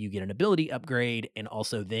down, you get an ability upgrade, and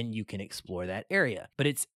also then you can explore that area. But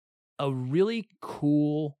it's a really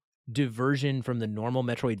cool diversion from the normal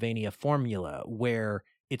Metroidvania formula where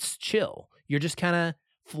it's chill. You're just kind of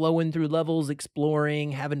flowing through levels,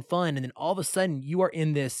 exploring, having fun, and then all of a sudden you are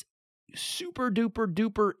in this super duper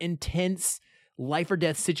duper intense life or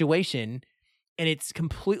death situation, and it's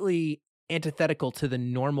completely antithetical to the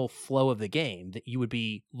normal flow of the game that you would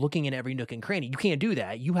be looking in every nook and cranny. You can't do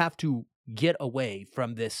that. You have to get away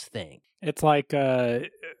from this thing. It's like a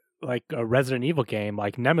Resident Evil game,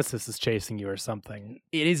 like Nemesis is chasing you or something.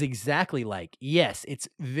 It is exactly like, yes, it's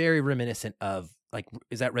very reminiscent of, like,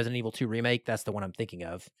 is that Resident Evil 2 remake? That's the one I'm thinking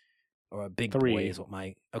of. Or a Big 3. Boy is what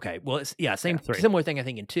my, okay. Well, it's, similar thing I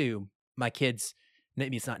think in 2. My kids,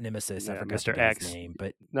 maybe it's not Nemesis, I forgot Mr. the guy's X. name,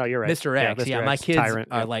 but no, you're right. Mr. X. Yeah, Mr. My X, kids Tyrant,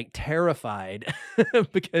 are like terrified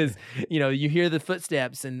because, you hear the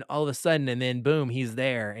footsteps and all of a sudden, and then boom, he's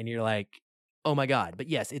there, and you're like, oh my God. But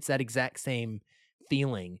yes, it's that exact same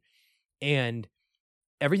feeling. And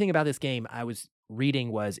everything about this game I was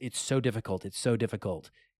reading was, it's so difficult. It's so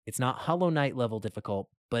difficult. It's not Hollow Knight level difficult,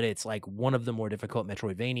 but it's like one of the more difficult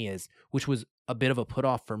Metroidvanias, which was a bit of a put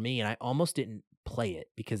off for me. And I almost didn't play it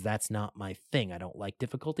because that's not my thing. I don't like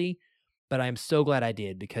difficulty, but I'm so glad I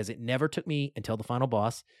did, because it never took me until the final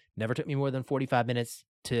boss, never took me more than 45 minutes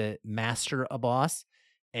to master a boss.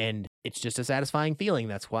 And it's just a satisfying feeling.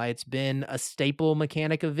 That's why it's been a staple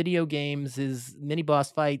mechanic of video games, is mini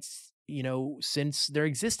boss fights, since their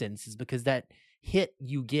existence, is because that hit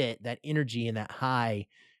you get, that energy and that high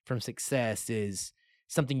from success, is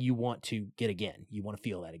something you want to get again. You want to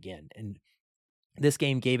feel that again. And this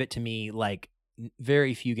game gave it to me like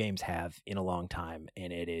very few games have in a long time.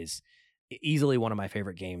 And it is easily one of my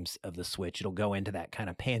favorite games of the Switch. It'll go into that kind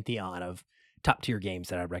of pantheon of top tier games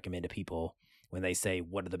that I recommend to people when they say,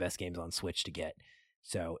 what are the best games on Switch to get?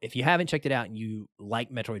 So if you haven't checked it out and you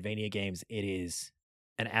like Metroidvania games, it is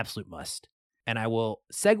an absolute must. And I will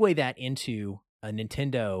segue that into a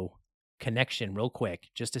Nintendo connection real quick,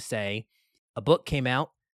 just to say a book came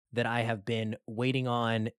out that I have been waiting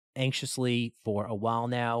on anxiously for a while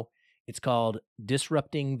now. It's called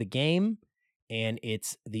Disrupting the Game, and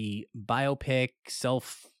it's the biopic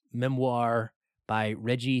self-memoir by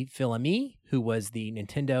Reggie Fils-Aimé, who was the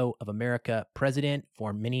Nintendo of America president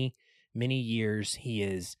for many, many years. He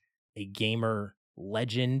is a gamer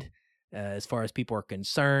legend. As far as people are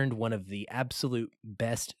concerned, one of the absolute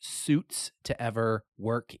best suits to ever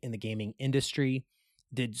work in the gaming industry.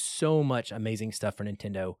 Did so much amazing stuff for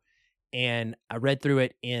Nintendo. And I read through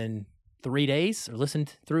it in 3 days, or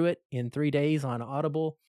listened through it in 3 days on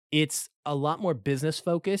Audible. It's a lot more business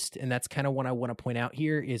focused, and that's kind of what I want to point out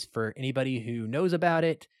here, is for anybody who knows about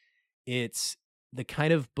it, it's the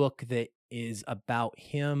kind of book that is about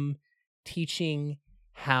him teaching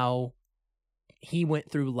how he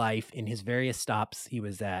went through life in his various stops. He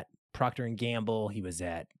was at Procter & Gamble. He was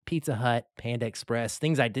at Pizza Hut, Panda Express,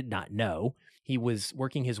 things I did not know. He was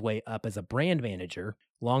working his way up as a brand manager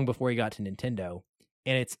long before he got to Nintendo.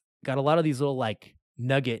 And it's got a lot of these little like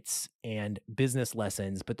nuggets and business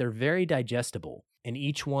lessons, but they're very digestible. And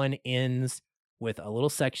each one ends with a little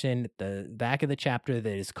section at the back of the chapter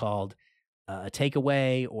that is called a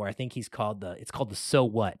takeaway, or I think it's called the so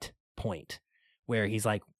what point, where he's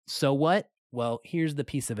like, so what? Well, here's the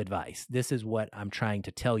piece of advice. This is what I'm trying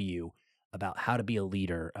to tell you about how to be a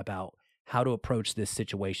leader, about how to approach this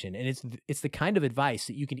situation. And it's the kind of advice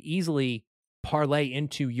that you can easily parlay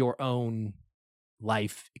into your own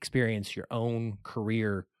life experience, your own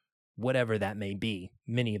career, whatever that may be.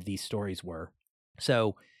 Many of these stories were.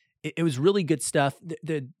 So it was really good stuff.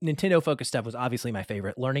 The Nintendo focused stuff was obviously my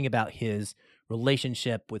favorite. Learning about his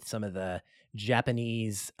relationship with some of the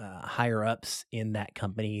Japanese higher ups in that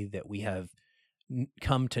company that we have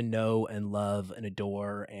come to know and love and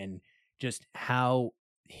adore, and just how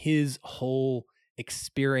his whole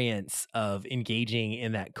experience of engaging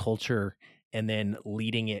in that culture and then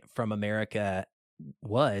leading it from America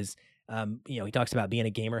was. He talks about being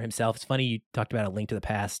a gamer himself. It's funny you talked about A Link to the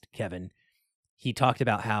Past, Kevin. He talked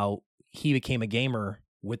about how he became a gamer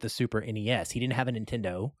with the Super NES. He didn't have a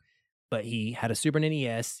Nintendo, but he had a Super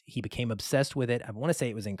NES. He became obsessed with it. I want to say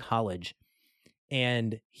it was in college.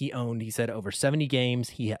 And he said, over 70 games.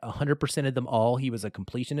 He 100%ed them all. He was a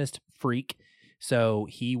completionist freak. So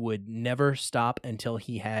he would never stop until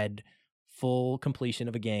he had full completion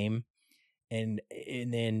of a game. And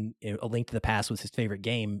then A Link to the Past was his favorite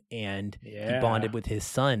game, and he bonded with his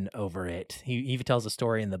son over it. He even tells a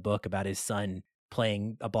story in the book about his son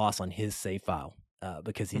playing a boss on his save file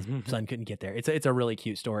because his son couldn't get there. It's a really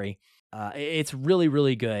cute story. It's really,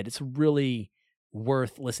 really good. It's really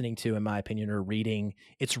worth listening to, in my opinion, or reading.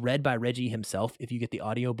 It's read by Reggie himself if you get the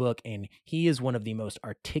audiobook, and he is one of the most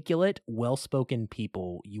articulate, well-spoken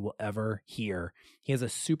people you will ever hear. He has a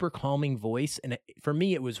super calming voice, and for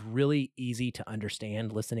me, it was really easy to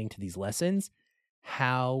understand listening to these lessons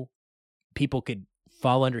how people could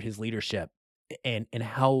fall under his leadership and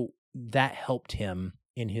how that helped him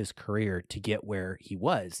in his career to get where he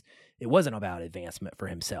was. It wasn't about advancement for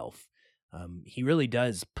himself. He really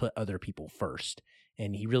does put other people first,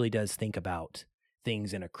 and he really does think about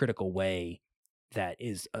things in a critical way that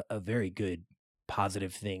is a very good,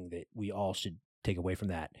 positive thing that we all should take away from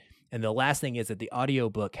that. And the last thing is that the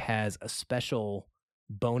audiobook has a special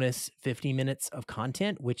bonus 50 minutes of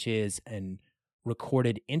content, which is an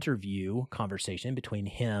recorded interview conversation between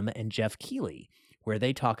him and Jeff Keighley, where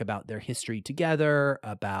they talk about their history together,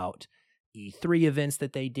 about E3 events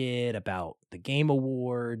that they did, about the Game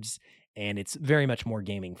Awards. And it's very much more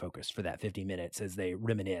gaming focused for that 50 minutes as they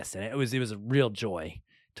reminisce. And it was a real joy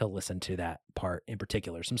to listen to that part in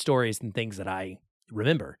particular. Some stories and things that I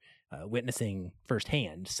remember witnessing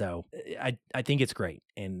firsthand. So I think it's great.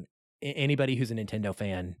 And anybody who's a Nintendo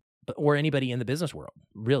fan or anybody in the business world,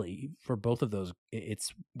 really, for both of those,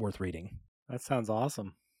 it's worth reading. That sounds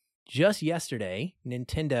awesome. Just yesterday,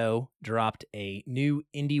 Nintendo dropped a new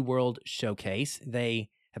Indie World showcase. They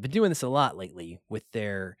have been doing this a lot lately with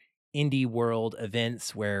their Indie World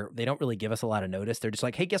events where they don't really give us a lot of notice. They're just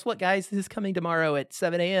like, hey, guess what, guys? This is coming tomorrow at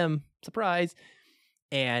 7 a.m. Surprise.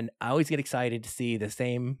 And I always get excited to see the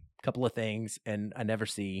same couple of things, and I never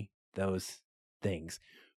see those things.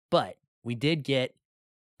 But we did get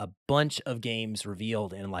a bunch of games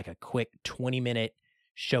revealed in like a quick 20-minute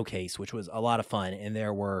showcase, which was a lot of fun. And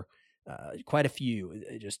there were quite a few,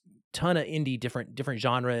 just ton of indie, different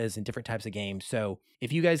genres and different types of games. So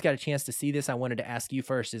if you guys got a chance to see this, I wanted to ask you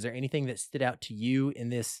first, is there anything that stood out to you in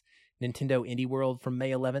this Nintendo Indie World from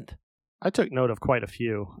May 11th? I took note of quite a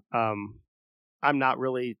few. I'm not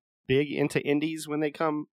really big into indies when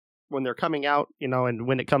they're coming out, and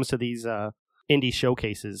when it comes to these indie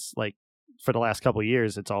showcases, like for the last couple of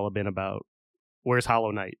years, it's all been about where's Hollow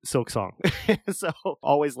Knight, Silksong. So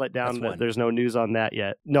always let down that there's no news on that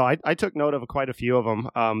yet. No, I took note of quite a few of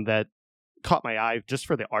them that caught my eye just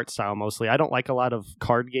for the art style mostly. I don't like a lot of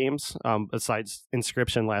card games besides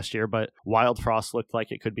Inscription last year, but Wild Frost looked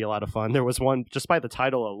like it could be a lot of fun. There was one just by the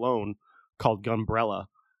title alone called Gunbrella.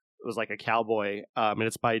 It was like a cowboy, and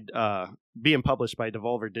it's by being published by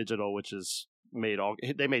Devolver Digital, which is they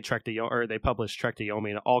published Trek to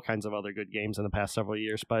Yomi and all kinds of other good games in the past several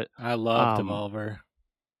years. But I love Devolver.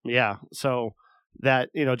 Yeah, so that,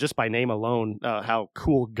 just by name alone, how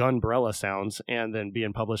cool Gunbrella sounds, and then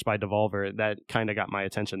being published by Devolver, that kind of got my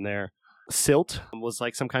attention there. Silt was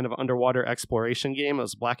like some kind of underwater exploration game. It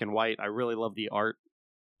was black and white. I really love the art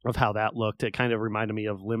of how that looked. It kind of reminded me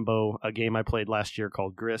of Limbo, a game I played last year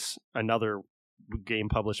called Gris, another game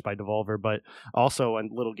published by Devolver, but also a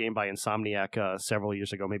little game by Insomniac several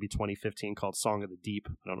years ago, maybe 2015, called Song of the Deep.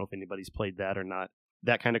 I don't know if anybody's played that or not.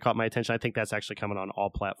 That kind of caught my attention. I think that's actually coming on all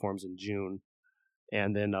platforms in June.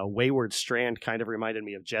 And then Wayward Strand kind of reminded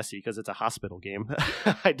me of Jessie because it's a hospital game.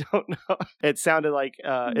 I don't know. It sounded like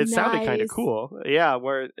sounded kind of cool. Yeah,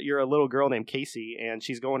 where you're a little girl named Casey and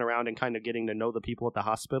she's going around and kind of getting to know the people at the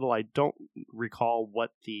hospital. I don't recall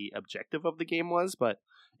what the objective of the game was, but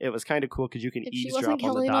it was kind of cool because you can eavesdrop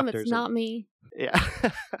on the doctors. It's not me. Yeah,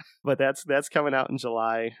 but that's coming out in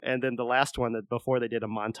July. And then the last one that before they did a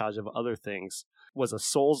montage of other things was a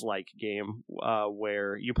Souls-like game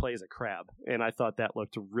where you play as a crab, and I thought that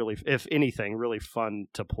looked really, if anything, really fun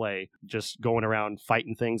to play. Just going around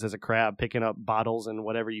fighting things as a crab, picking up bottles and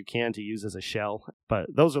whatever you can to use as a shell. But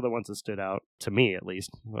those are the ones that stood out to me, at least.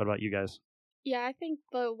 What about you guys? Yeah, I think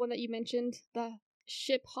the one that you mentioned, the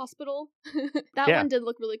ship hospital, one did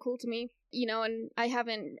look really cool to me, and I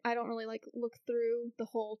don't really look through the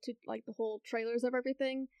whole trailers of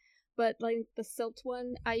everything, but like the Silt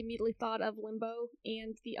one, I immediately thought of Limbo,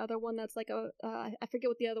 and the other one that's like I forget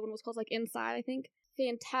what the other one was called, like Inside, I think.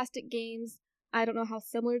 fantastic games. I don't know how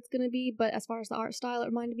similar it's going to be, but as far as the art style, it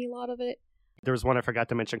reminded me a lot of it. There was one I forgot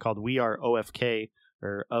to mention called We Are OFK,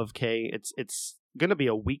 or of K. It's going to be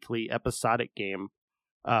a weekly episodic game.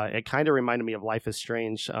 It kind of reminded me of Life is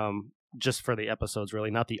Strange, just for the episodes,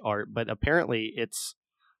 really, not the art. But apparently it's,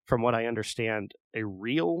 from what I understand, a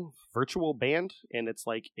real virtual band, and it's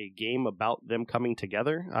like a game about them coming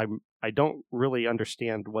together. I don't really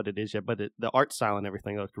understand what it is yet, but the art style and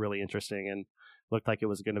everything looked really interesting and looked like it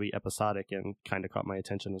was going to be episodic, and kind of caught my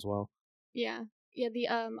attention as well. Yeah. Yeah, the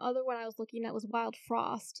other one I was looking at was Wild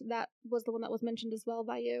Frost. That was the one that was mentioned as well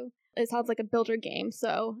by you. It sounds like a builder game,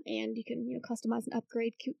 and you can, customize and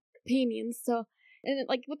upgrade companions. So, and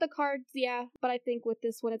like with the cards, yeah, but I think with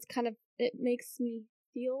this one, it makes me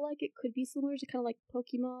feel like it could be similar to kind of like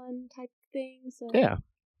Pokemon type thing. So yeah,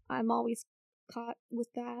 I'm always caught with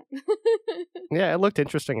that. Yeah, it looked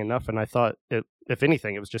interesting enough, and I thought, if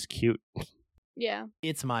anything, it was just cute. Yeah.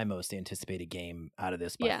 It's my most anticipated game out of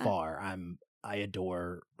this by far. I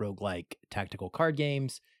adore roguelike tactical card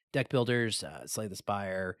games, deck builders, Slay the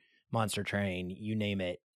Spire, Monster Train, you name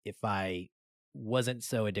it. If I wasn't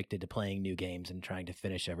so addicted to playing new games and trying to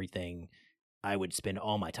finish everything, I would spend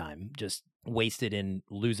all my time just wasted in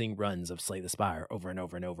losing runs of Slay the Spire over and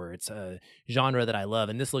over and over. It's a genre that I love,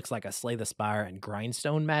 and this looks like a Slay the Spire and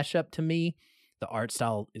Grindstone mashup to me. The art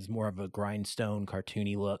style is more of a Grindstone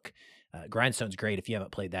cartoony look. Grindstone's great if you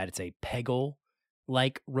haven't played that. It's a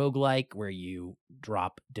Peggle-like roguelike where you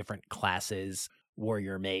drop different classes,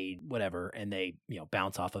 warrior, maid, whatever, and they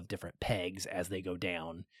bounce off of different pegs as they go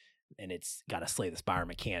down. And it's got a Slay the Spire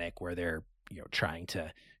mechanic where they're trying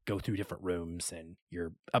to go through different rooms and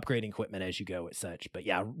you're upgrading equipment as you go and such. But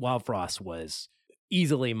yeah, Wild Frost was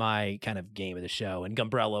easily my kind of game of the show, and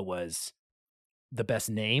Gumbrella was the best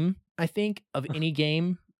name, I think, of any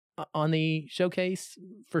game on the showcase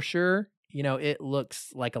for sure. It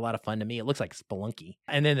looks like a lot of fun to me. It looks like Spelunky.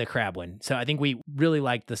 And then the crab one. So I think we really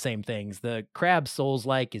liked the same things. The crab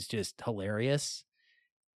Souls-like is just hilarious.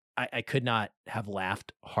 I could not have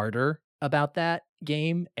laughed harder about that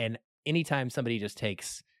game. And anytime somebody just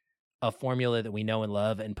takes a formula that we know and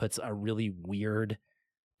love and puts a really weird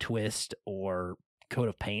twist or coat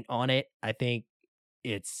of paint on it, I think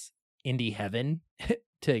it's indie heaven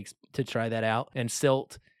to try that out. And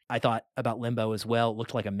Silt, I thought about Limbo as well. It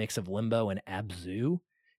looked like a mix of Limbo and Abzu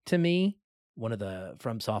to me. One of the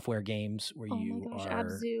From Software games where you are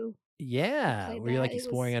Abzu. Yeah, where you're like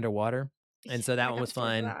exploring underwater. And so that one was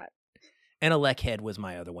fun. And Alec Head was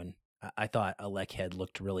my other one. I thought Alec Head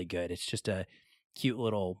looked really good. It's just a cute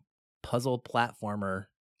little puzzle platformer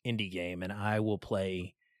indie game, and I will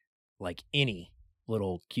play like any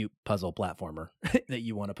little cute puzzle platformer that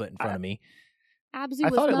you want to put in front of me. Abzu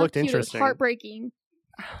was not cute. Interesting. It was heartbreaking.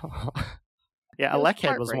 Yeah, Alec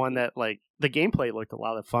Head was one that, like, the gameplay looked a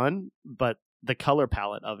lot of fun, but the color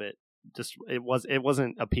palette of it just it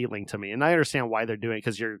wasn't appealing to me. And I understand why they're doing it,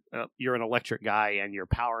 because you're an electric guy and you're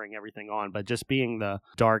powering everything on, but just being the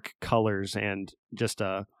dark colors and just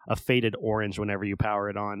a faded orange whenever you power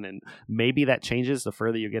it on, and maybe that changes the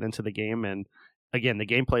further you get into the game. And again, the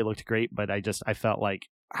gameplay looked great, but I felt like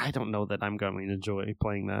I don't know that I'm going to enjoy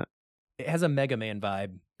playing that. It has a Mega Man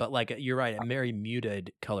vibe, but like you're right, a very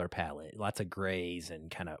muted color palette, lots of grays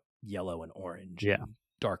and kind of yellow and orange, and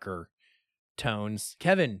darker tones.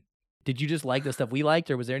 Kevin, did you just like the stuff we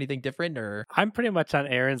liked, or was there anything different? Or I'm pretty much on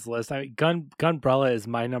Aaron's list. I mean, Gunbrella is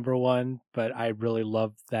my number one, but I really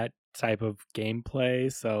love that type of gameplay,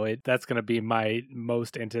 so that's going to be my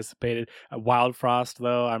most anticipated. Wild Frost,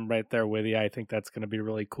 though, I'm right there with you. I think that's going to be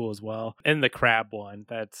really cool as well. And the crab one,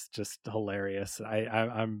 that's just hilarious.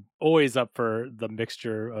 I'm always up for the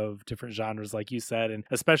mixture of different genres, like you said, and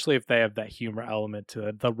especially if they have that humor element to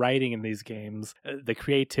it. The writing in these games, the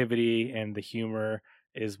creativity and the humor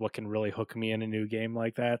is what can really hook me in a new game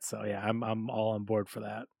like that. So yeah, I'm all on board for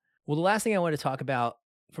that. Well, the last thing I want to talk about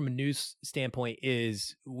from a news standpoint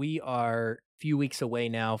is we are a few weeks away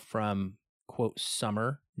now from, quote,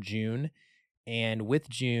 summer, June. And with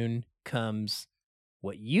June comes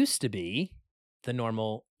what used to be the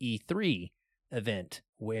normal E3 event,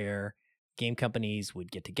 where game companies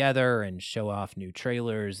would get together and show off new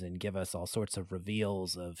trailers and give us all sorts of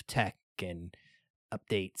reveals of tech and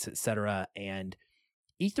updates, etc. And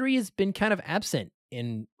E3 has been kind of absent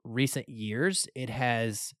in recent years. It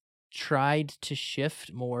has tried to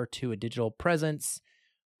shift more to a digital presence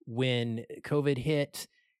when COVID hit.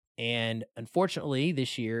 And unfortunately,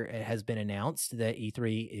 this year it has been announced that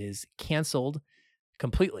E3 is canceled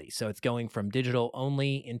completely. So it's going from digital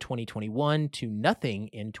only in 2021 to nothing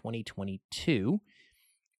in 2022.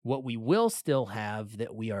 What we will still have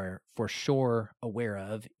that we are for sure aware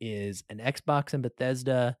of is an Xbox and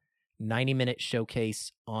Bethesda 90-minute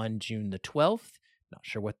showcase on June the 12th. Not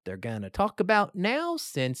sure what they're going to talk about now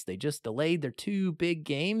since they just delayed their 2 big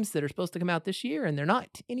games that are supposed to come out this year, and they're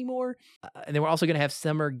not anymore. And then we're also going to have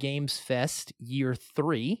Summer Games Fest Year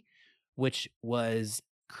 3, which was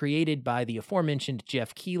created by the aforementioned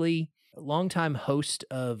Jeff Keighley, a longtime host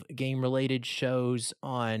of game-related shows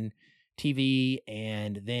on TV,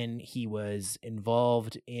 and then he was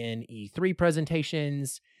involved in E3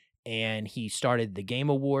 presentations, and he started the Game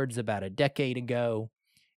Awards about a decade ago.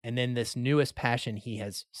 And then this newest passion he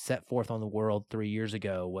has set forth on the world 3 years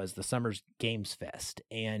ago was the Summer's Games Fest.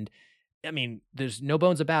 And I mean, there's no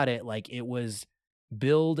bones about it. Like, it was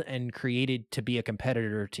built and created to be a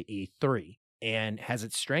competitor to E3 and has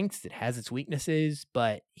its strengths, it has its weaknesses,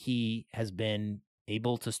 but he has been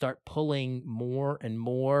able to start pulling more and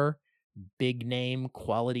more big name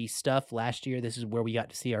quality stuff. Last year, this is where we got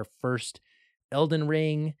to see our first Elden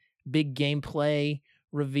Ring big gameplay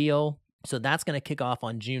reveal. So that's going to kick off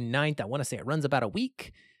on June 9th. I want to say it runs about a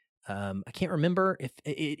week. I can't remember if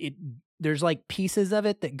it there's like pieces of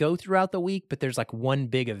it that go throughout the week, but there's like one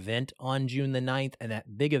big event on June the 9th. And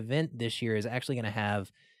that big event this year is actually going to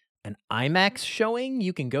have an IMAX showing.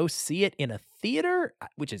 You can go see it in a theater,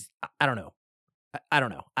 which is, I don't know. I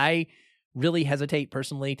don't know. I really hesitate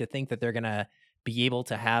personally to think that they're going to be able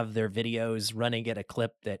to have their videos running at a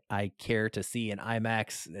clip that I care to see in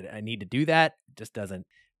IMAX, that I need to do that. It just doesn't.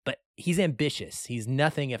 But he's ambitious. He's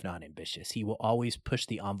nothing if not ambitious. He will always push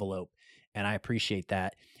the envelope, and I appreciate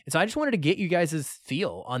that. And so I just wanted to get you guys'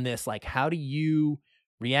 feel on this. Like, how do you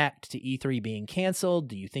react to E3 being canceled?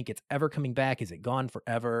 Do you think it's ever coming back? Is it gone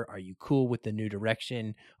forever? Are you cool with the new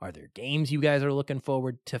direction? Are there games you guys are looking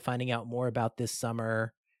forward to finding out more about this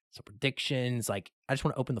summer? So predictions, like, I just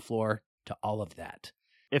want to open the floor to all of that.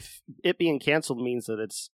 If it being canceled means that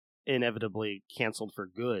it's inevitably canceled for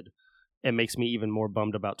good, it makes me even more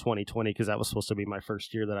bummed about 2020 because that was supposed to be my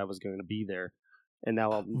first year that I was going to be there. And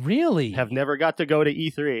now I'll really have never got to go to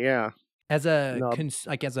E3, yeah. As a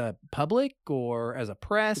as a public or as a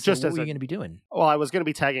press, just what were you going to be doing? Well, I was going to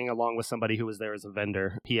be tagging along with somebody who was there as a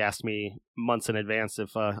vendor. He asked me months in advance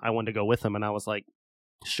if I wanted to go with him, and I was like,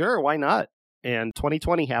 sure, why not? And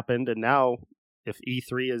 2020 happened, and now if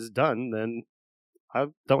E3 is done, then I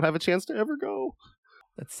don't have a chance to ever go.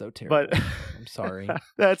 That's so terrible. But I'm sorry.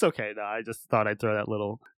 That's okay. No, I just thought I'd throw that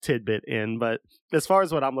little tidbit in. But as far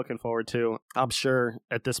as what I'm looking forward to, I'm sure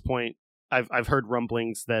at this point I've heard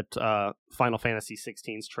rumblings that Final Fantasy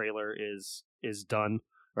 16's trailer is done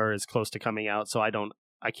or is close to coming out. So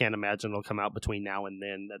I can't imagine it'll come out between now and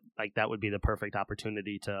then. That would be the perfect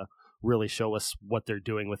opportunity to really show us what they're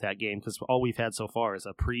doing with that game, because all we've had so far is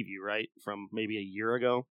a preview, right, from maybe a year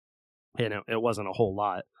ago, and it wasn't a whole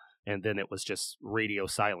lot. And then it was just radio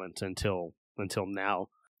silent until now.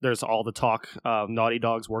 There's all the talk. Naughty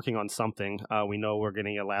Dog's working on something. We know we're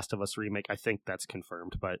getting a Last of Us remake. I think that's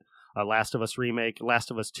confirmed. But a Last of Us remake,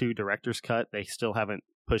 Last of Us 2 director's cut. They still haven't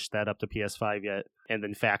pushed that up to PS5 yet. And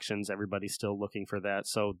then Factions, everybody's still looking for that.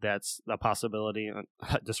 So that's a possibility.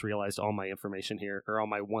 I just realized all my information here, or all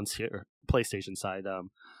my ones here, PlayStation side.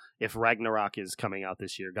 If Ragnarok is coming out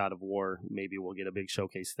this year, God of War, maybe we'll get a big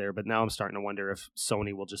showcase there. But now I'm starting to wonder if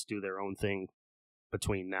Sony will just do their own thing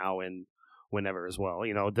between now and whenever as well.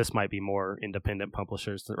 You know, this might be more independent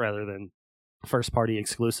publishers rather than first-party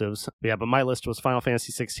exclusives. But my list was Final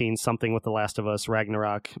Fantasy 16, something with The Last of Us,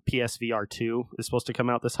 Ragnarok, PSVR 2 is supposed to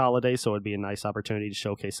come out this holiday, so it'd be a nice opportunity to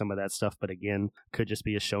showcase some of that stuff. But again, could just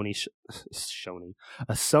be a Sony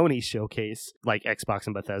showcase like Xbox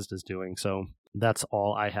and Bethesda's doing. So that's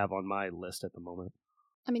all I have on my list at the moment.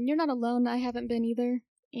 I mean, you're not alone. I haven't been either.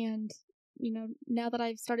 And, now that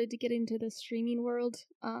I've started to get into the streaming world,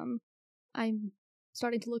 I'm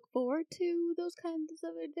starting to look forward to those kinds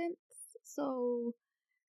of events. So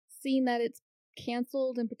seeing that it's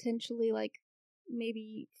canceled and potentially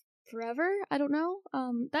maybe forever, I don't know.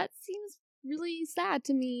 That seems really sad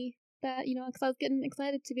to me that, because I was getting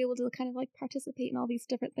excited to be able to kind of participate in all these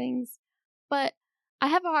different things. But I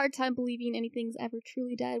have a hard time believing anything's ever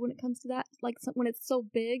truly dead when it comes to that. When it's so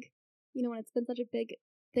big, when it's been such a big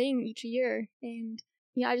thing each year. And,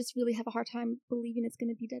 I just really have a hard time believing it's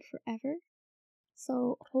going to be dead forever.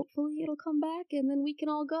 So hopefully it'll come back and then we can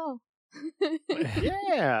all go.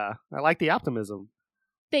 Yeah, I like the optimism.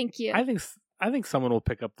 Thank you. I think someone will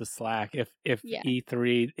pick up the slack if yeah.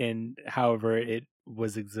 E3 and however it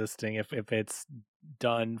was existing, if it's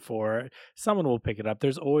done for, someone will pick it up.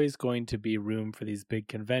 There's always going to be room for these big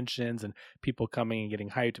conventions and people coming and getting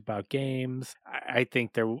hyped about games. I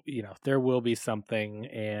think there will be something,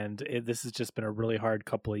 and this has just been a really hard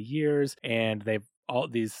couple of years, and all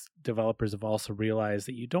these developers have also realized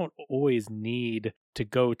that you don't always need to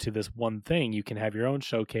go to this one thing. You can have your own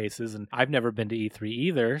showcases, and I've never been to E3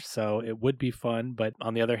 either, so it would be fun. But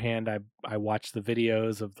on the other hand, I watch the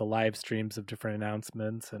videos of the live streams of different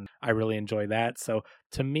announcements, and I really enjoy that. So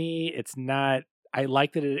to me, it's not, I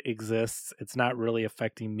like that it exists. It's not really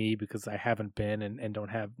affecting me because I haven't been and don't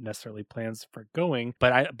have necessarily plans for going.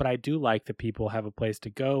 But I do like that people have a place to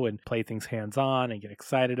go and play things hands-on and get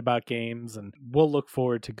excited about games. And we'll look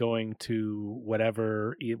forward to going to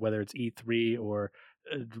whatever, whether it's E3 or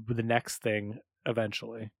the next thing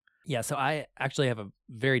eventually. Yeah, so I actually have a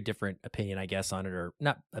very different opinion, I guess, on it, or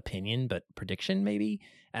not opinion, but prediction maybe.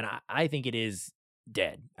 And I think it is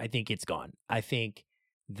dead. I think it's gone. I think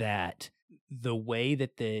that the way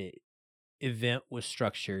that the event was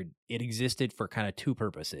structured, it existed for kind of two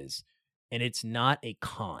purposes, and it's not a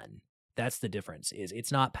con. That's the difference. Is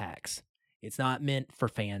it's not PAX. It's not meant for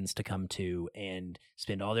fans to come to and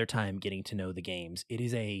spend all their time getting to know the games. It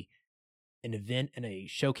is an event and a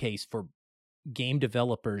showcase for game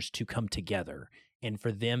developers to come together and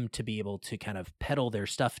for them to be able to kind of peddle their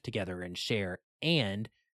stuff together and share, and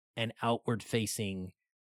an outward facing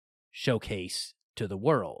showcase to the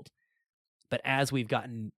world. But as we've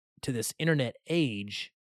gotten to this internet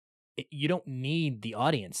age, you don't need the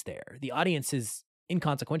audience there. The audience is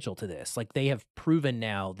inconsequential to this. Like, they have proven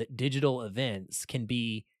now that digital events can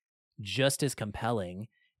be just as compelling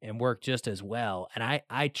and work just as well. And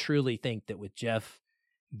I truly think that with Jeff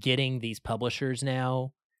getting these publishers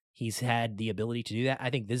now, he's had the ability to do that. I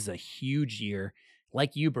think this is a huge year.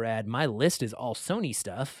 Like you, Brad, my list is all Sony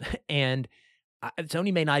stuff, and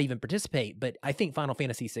Sony may not even participate, but I think Final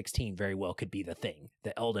Fantasy 16 very well could be the thing,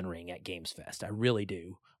 the Elden Ring at Games Fest. I really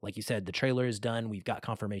do. Like you said, the trailer is done. We've got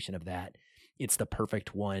confirmation of that. It's the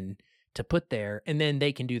perfect one to put there. And then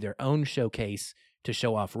they can do their own showcase to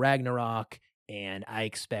show off Ragnarok. And I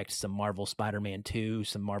expect some Marvel Spider-Man 2,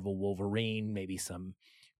 some Marvel Wolverine, maybe some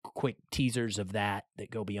quick teasers of that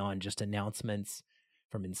go beyond just announcements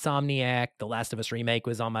from Insomniac. The Last of Us remake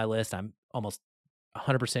was on my list. I'm almost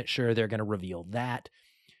 100% sure they're going to reveal that.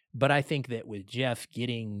 But I think that with Jeff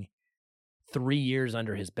getting 3 years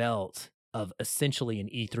under his belt of essentially an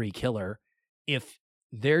E3 killer, if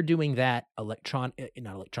they're doing that not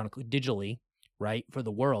electronically, digitally, right, for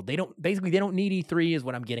the world, they don't need E3 is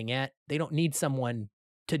what I'm getting at. They don't need someone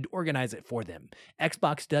to organize it for them.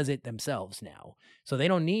 Xbox does it themselves now. So they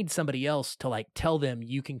don't need somebody else to like tell them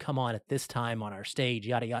you can come on at this time on our stage,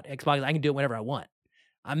 yada, yada. Xbox, I can do it whenever I want.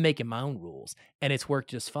 I'm making my own rules, and it's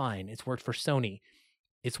worked just fine. It's worked for Sony.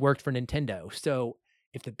 It's worked for Nintendo. So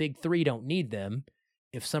if the big three don't need them,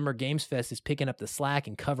 if Summer Games Fest is picking up the slack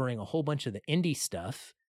and covering a whole bunch of the indie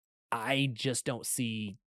stuff, I just don't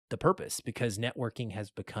see the purpose, because networking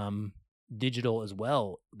has become digital as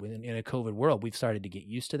well. In a COVID world, we've started to get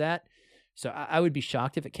used to that. So I would be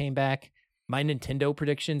shocked if it came back. My Nintendo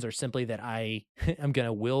predictions are simply that I'm going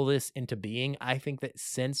to will this into being. I think that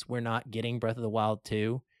since we're not getting Breath of the Wild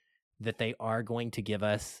 2, that they are going to give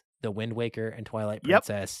us the Wind Waker and Twilight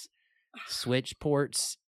Princess Switch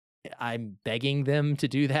ports. I'm begging them to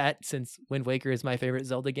do that since Wind Waker is my favorite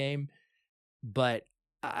Zelda game. But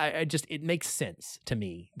I just, it makes sense to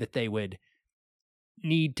me that they would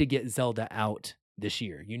need to get Zelda out this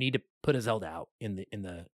year. You need to put a Zelda out in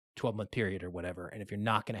the 12-month period or whatever. And if you're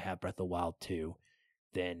not going to have Breath of the Wild 2,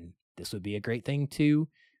 then this would be a great thing to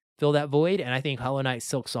fill that void. And I think Hollow Knight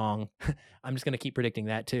Silksong, I'm just going to keep predicting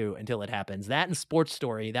that too until it happens. That and Sports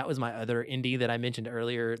Story, that was my other indie that I mentioned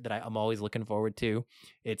earlier that I'm always looking forward to.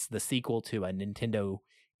 It's the sequel to a Nintendo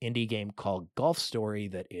indie game called Golf Story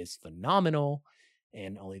that is phenomenal.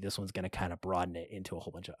 And only this one's going to kind of broaden it into a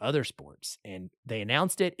whole bunch of other sports. And they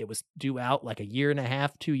announced it. It was due out like 1.5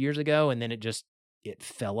 years, 2 years ago. And then it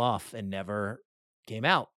fell off and never came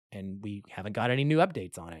out. And we haven't got any new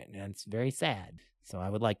updates on it. And it's very sad. So I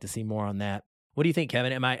would like to see more on that. What do you think,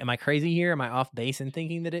 Kevin? Am I crazy here? Am I off base in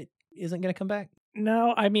thinking that it isn't going to come back?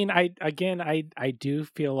 No, I mean, I do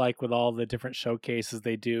feel like with all the different showcases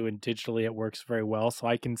they do and digitally, it works very well. So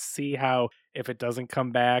I can see how if it doesn't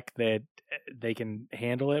come back that they can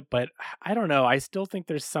handle it. But I don't know. I still think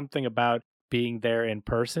there's something about being there in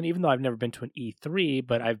person, even though I've never been to an E3,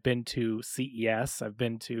 but I've been to CES, I've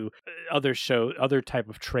been to other type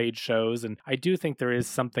of trade shows, and I do think there is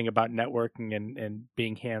something about networking and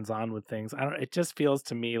being hands-on with things. It just feels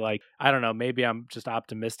to me like, I don't know, maybe I'm just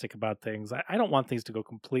optimistic about things. I don't want things to go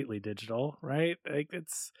completely digital, right? Like,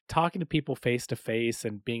 it's talking to people face to face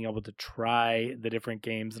and being able to try the different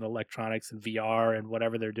games and electronics and VR and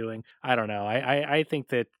whatever they're doing. I don't know. I think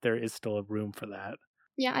that there is still a room for that.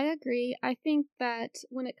 Yeah, I agree. I think that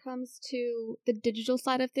when it comes to the digital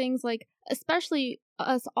side of things, like, especially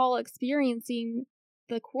us all experiencing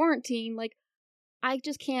the quarantine, like, I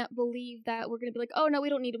just can't believe that we're going to be like, oh, no, we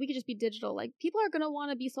don't need it. We could just be digital. Like, people are going to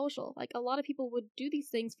want to be social. Like, a lot of people would do these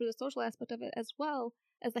things for the social aspect of it as well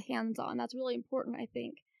as the hands-on. That's really important, I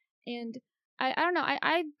think. And I don't know.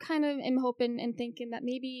 I kind of am hoping and thinking that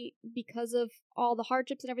maybe because of all the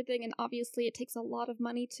hardships and everything, and obviously it takes a lot of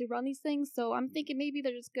money to run these things, so I'm thinking maybe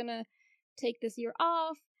they're just going to take this year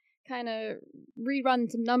off, kind of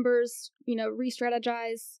rerun some numbers,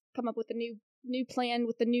 re-strategize, come up with a new plan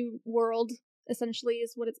with the new world, essentially,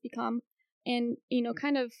 is what it's become, and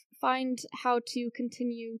kind of find how to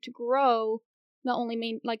continue to grow, not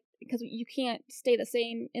only because you can't stay the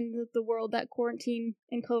same in the world that quarantine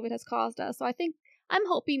and COVID has caused us. So I'm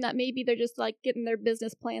hoping that maybe they're just like getting their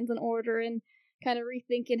business plans in order and kind of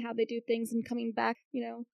rethinking how they do things and coming back,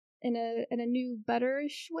 in a new,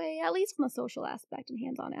 betterish way, at least from a social aspect and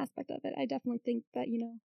hands-on aspect of it. I definitely think that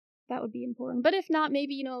that would be important. But if not,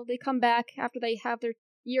 maybe they come back after they have their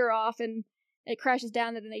year off and it crashes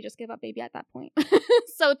down, and then they just give up maybe at that point.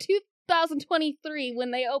 So 2023,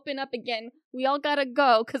 when they open up again, we all gotta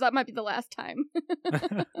go, because that might be the last time.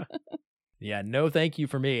 Yeah, no thank you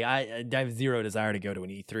for me. I have zero desire to go to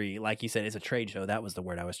an E3. Like you said, it's a trade show. That was the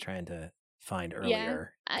word I was trying to find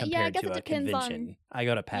earlier. Yeah, I guess to it a convention. I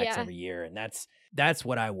go to PAX every year, and that's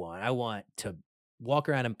what I want. I want to walk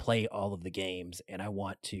around and play all of the games, and I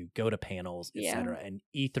want to go to panels, etc. And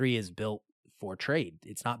E3 is built for trade.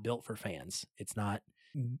 It's not built for fans. It's not,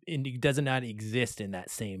 it does not exist in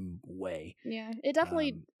that same way. Yeah, it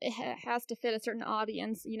definitely has to fit a certain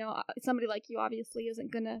audience. Somebody like you obviously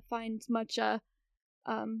isn't going to find much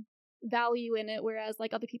value in it, whereas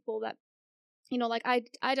like other people that, like I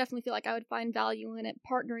definitely feel like I would find value in it,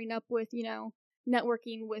 partnering up with,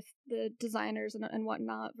 networking with the designers and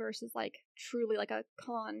whatnot, versus like truly like a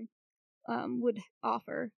con would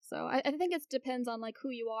offer. So I think it depends on like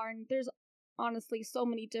who you are, and there's honestly so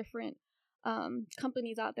many different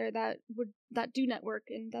companies out there that do network,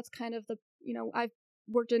 and that's kind of the I've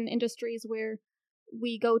worked in industries where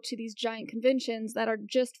we go to these giant conventions that are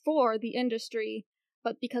just for the industry,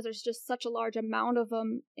 but because there's just such a large amount of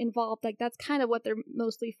them involved, like that's kind of what they're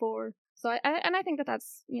mostly for. So I think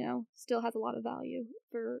that's still has a lot of value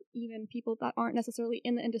for even people that aren't necessarily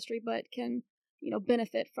in the industry but can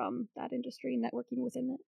benefit from that industry and networking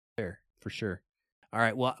within it. For sure. All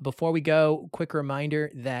right. Well, before we go, quick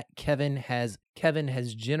reminder that Kevin has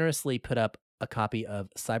generously put up a copy of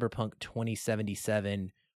Cyberpunk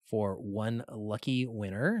 2077 for one lucky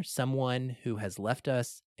winner, someone who has left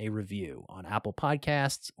us a review on Apple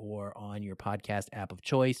Podcasts or on your podcast app of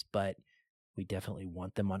choice, but we definitely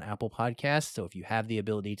want them on Apple Podcasts. So if you have the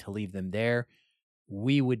ability to leave them there,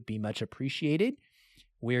 we would be much appreciated.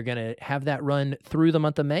 We're going to have that run through the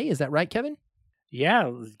month of May. Is that right, Kevin?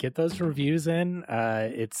 Yeah, get those reviews in.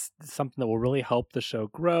 It's something that will really help the show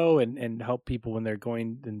grow and help people when they're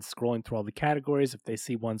going and scrolling through all the categories. If they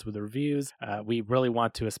see ones with reviews, we really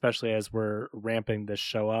want to, especially as we're ramping this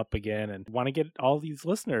show up again, and want to get all these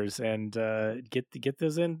listeners and get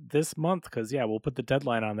those in this month, because we'll put the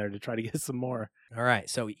deadline on there to try to get some more. All right,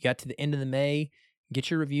 so you got to the end of the May.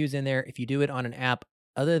 Get your reviews in there. If you do it on an app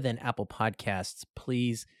other than Apple Podcasts,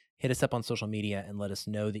 please hit us up on social media and let us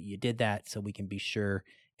know that you did that, so we can be sure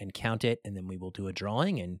and count it, and then we will do a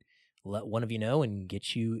drawing and let one of you know and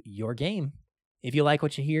get you your game. If you like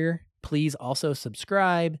what you hear, please also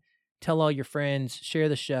subscribe, tell all your friends, share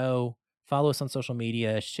the show, follow us on social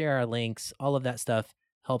media, share our links. All of that stuff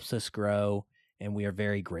helps us grow, and we are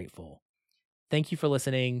very grateful. Thank you for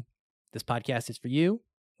listening. This podcast is for you,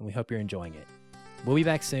 and we hope you're enjoying it. We'll be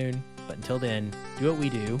back soon, but until then, do what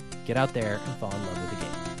we do, get out there and fall in love with the game.